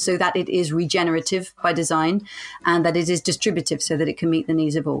system so that it is regenerative by design and that it is distributive so that it can meet the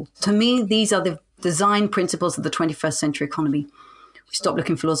needs of all. To me, these are the design principles of the 21st century economy. We stop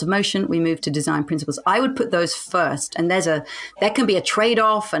looking for laws of motion. We move to design principles. I would put those first. And there can be a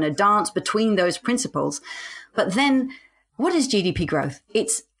trade-off and a dance between those principles. But then what is GDP growth?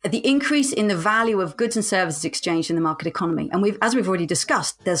 It's the increase in the value of goods and services exchanged in the market economy. And as we've already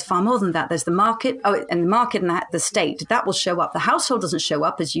discussed, there's far more than that. There's the market, and the market and the state. That will show up. The household doesn't show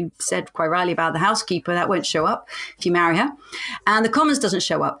up, as you said quite rightly about the housekeeper. That won't show up if you marry her. And the commons doesn't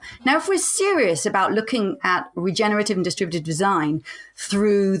show up. Now, if we're serious about looking at regenerative and distributed design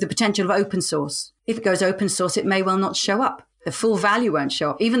through the potential of open source, if it goes open source, it may well not show up. The full value won't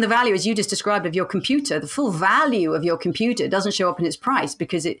show up. Even the value, as you just described, of your computer, the full value of your computer doesn't show up in its price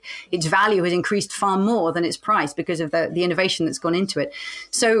because its value has increased far more than its price because of the innovation that's gone into it.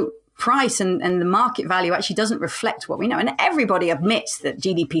 So price and the market value actually doesn't reflect what we know. And everybody admits that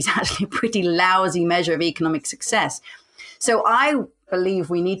GDP is actually a pretty lousy measure of economic success. So I believe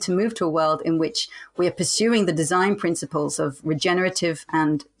we need to move to a world in which we are pursuing the design principles of regenerative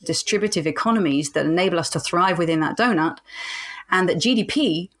and distributive economies that enable us to thrive within that donut, and that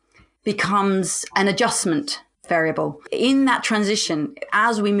GDP becomes an adjustment variable. In that transition,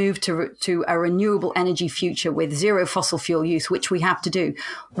 as we move to a renewable energy future with zero fossil fuel use, which we have to do,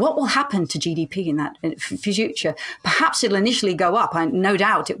 what will happen to GDP in that future? Perhaps it'll initially go up. No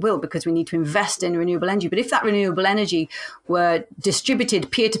doubt it will, because we need to invest in renewable energy. But if that renewable energy were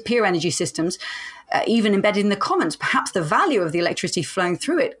distributed peer-to-peer energy systems, even embedded in the commons, perhaps the value of the electricity flowing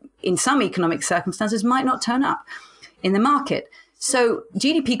through it in some economic circumstances might not turn up in the market. So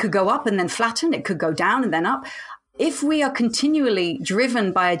GDP could go up and then flatten. It could go down and then up. If we are continually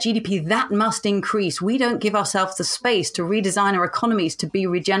driven by a GDP that must increase, we don't give ourselves the space to redesign our economies to be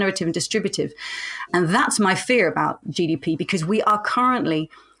regenerative and distributive. And that's my fear about GDP, because we are currently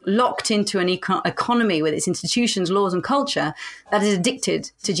locked into an economy with its institutions, laws and culture that is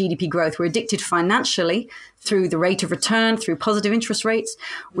addicted to GDP growth. We're addicted financially through the rate of return, through positive interest rates.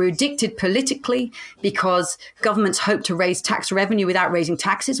 We're addicted politically because governments hope to raise tax revenue without raising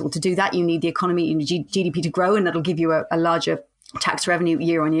taxes. Well, to do that, you need the economy, you need GDP to grow, and that'll give you a larger tax revenue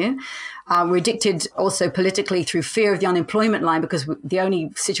year on year. We're addicted also politically through fear of the unemployment line, because the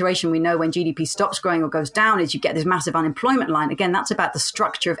only situation we know when GDP stops growing or goes down is you get this massive unemployment line. Again, that's about the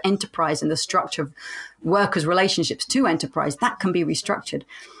structure of enterprise and the structure of workers' relationships to enterprise. That can be restructured.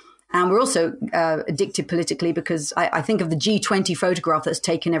 And we're also addicted politically because I think of the G20 photograph that's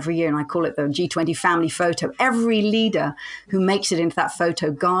taken every year, and I call it the G20 family photo. Every leader who makes it into that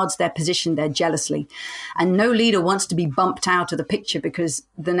photo guards their position there jealously. And no leader wants to be bumped out of the picture because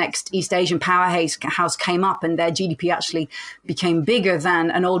the next East Asian powerhouse came up and their GDP actually became bigger than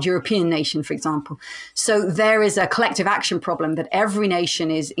an old European nation, for example. So there is a collective action problem that every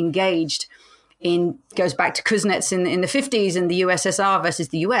nation is engaged in. Goes back to Kuznets in the 50s and the USSR versus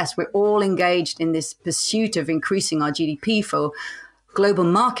the US. We're all engaged in this pursuit of increasing our GDP for global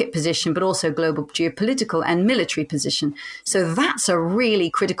market position, but also global geopolitical and military position. So that's a really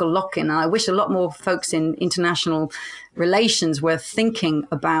critical lock-in. And I wish a lot more folks in international relations were thinking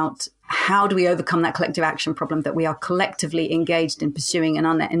about how do we overcome that collective action problem that we are collectively engaged in pursuing an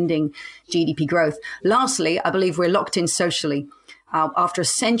unending GDP growth. Lastly, I believe we're locked in socially. After a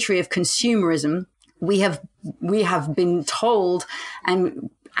century of consumerism, we have been told and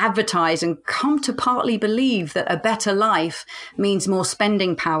advertise and come to partly believe that a better life means more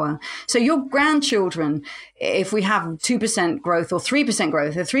spending power. So your grandchildren, if we have 2% growth or 3%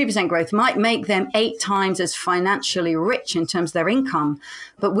 growth, a 3% growth might make them 8 times as financially rich in terms of their income.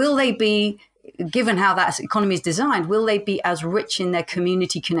 But will they be, given how that economy is designed, will they be as rich in their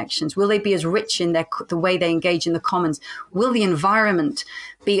community connections? Will they be as rich in the way they engage in the commons? Will the environment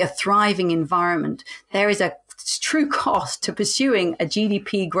be a thriving environment? There is a true cost to pursuing a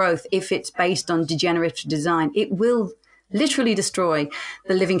GDP growth if it's based on degenerative design. It will literally destroy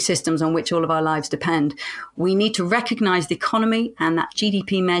the living systems on which all of our lives depend. We need to recognize the economy and that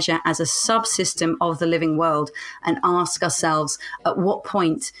GDP measure as a subsystem of the living world and ask ourselves, at what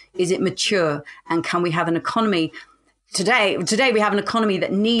point is it mature? And can we have an economy today we have an economy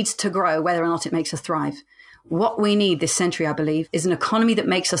that needs to grow whether or not it makes us thrive. What we need this century, I believe, is an economy that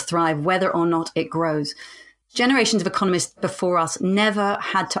makes us thrive whether or not it grows. Generations of economists before us never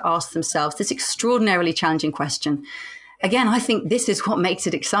had to ask themselves this extraordinarily challenging question. Again, I think this is what makes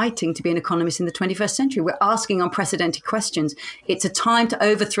it exciting to be an economist in the 21st century. We're asking unprecedented questions. It's a time to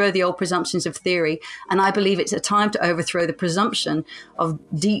overthrow the old presumptions of theory. And I believe it's a time to overthrow the presumption of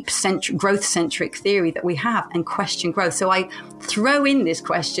deep growth-centric theory that we have and question growth. So I throw in this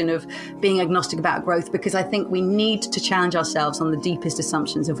question of being agnostic about growth because I think we need to challenge ourselves on the deepest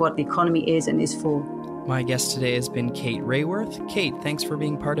assumptions of what the economy is and is for. My guest today has been Kate Raworth. Kate, thanks for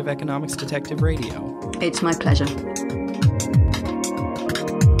being part of Economics Detective Radio. It's my pleasure.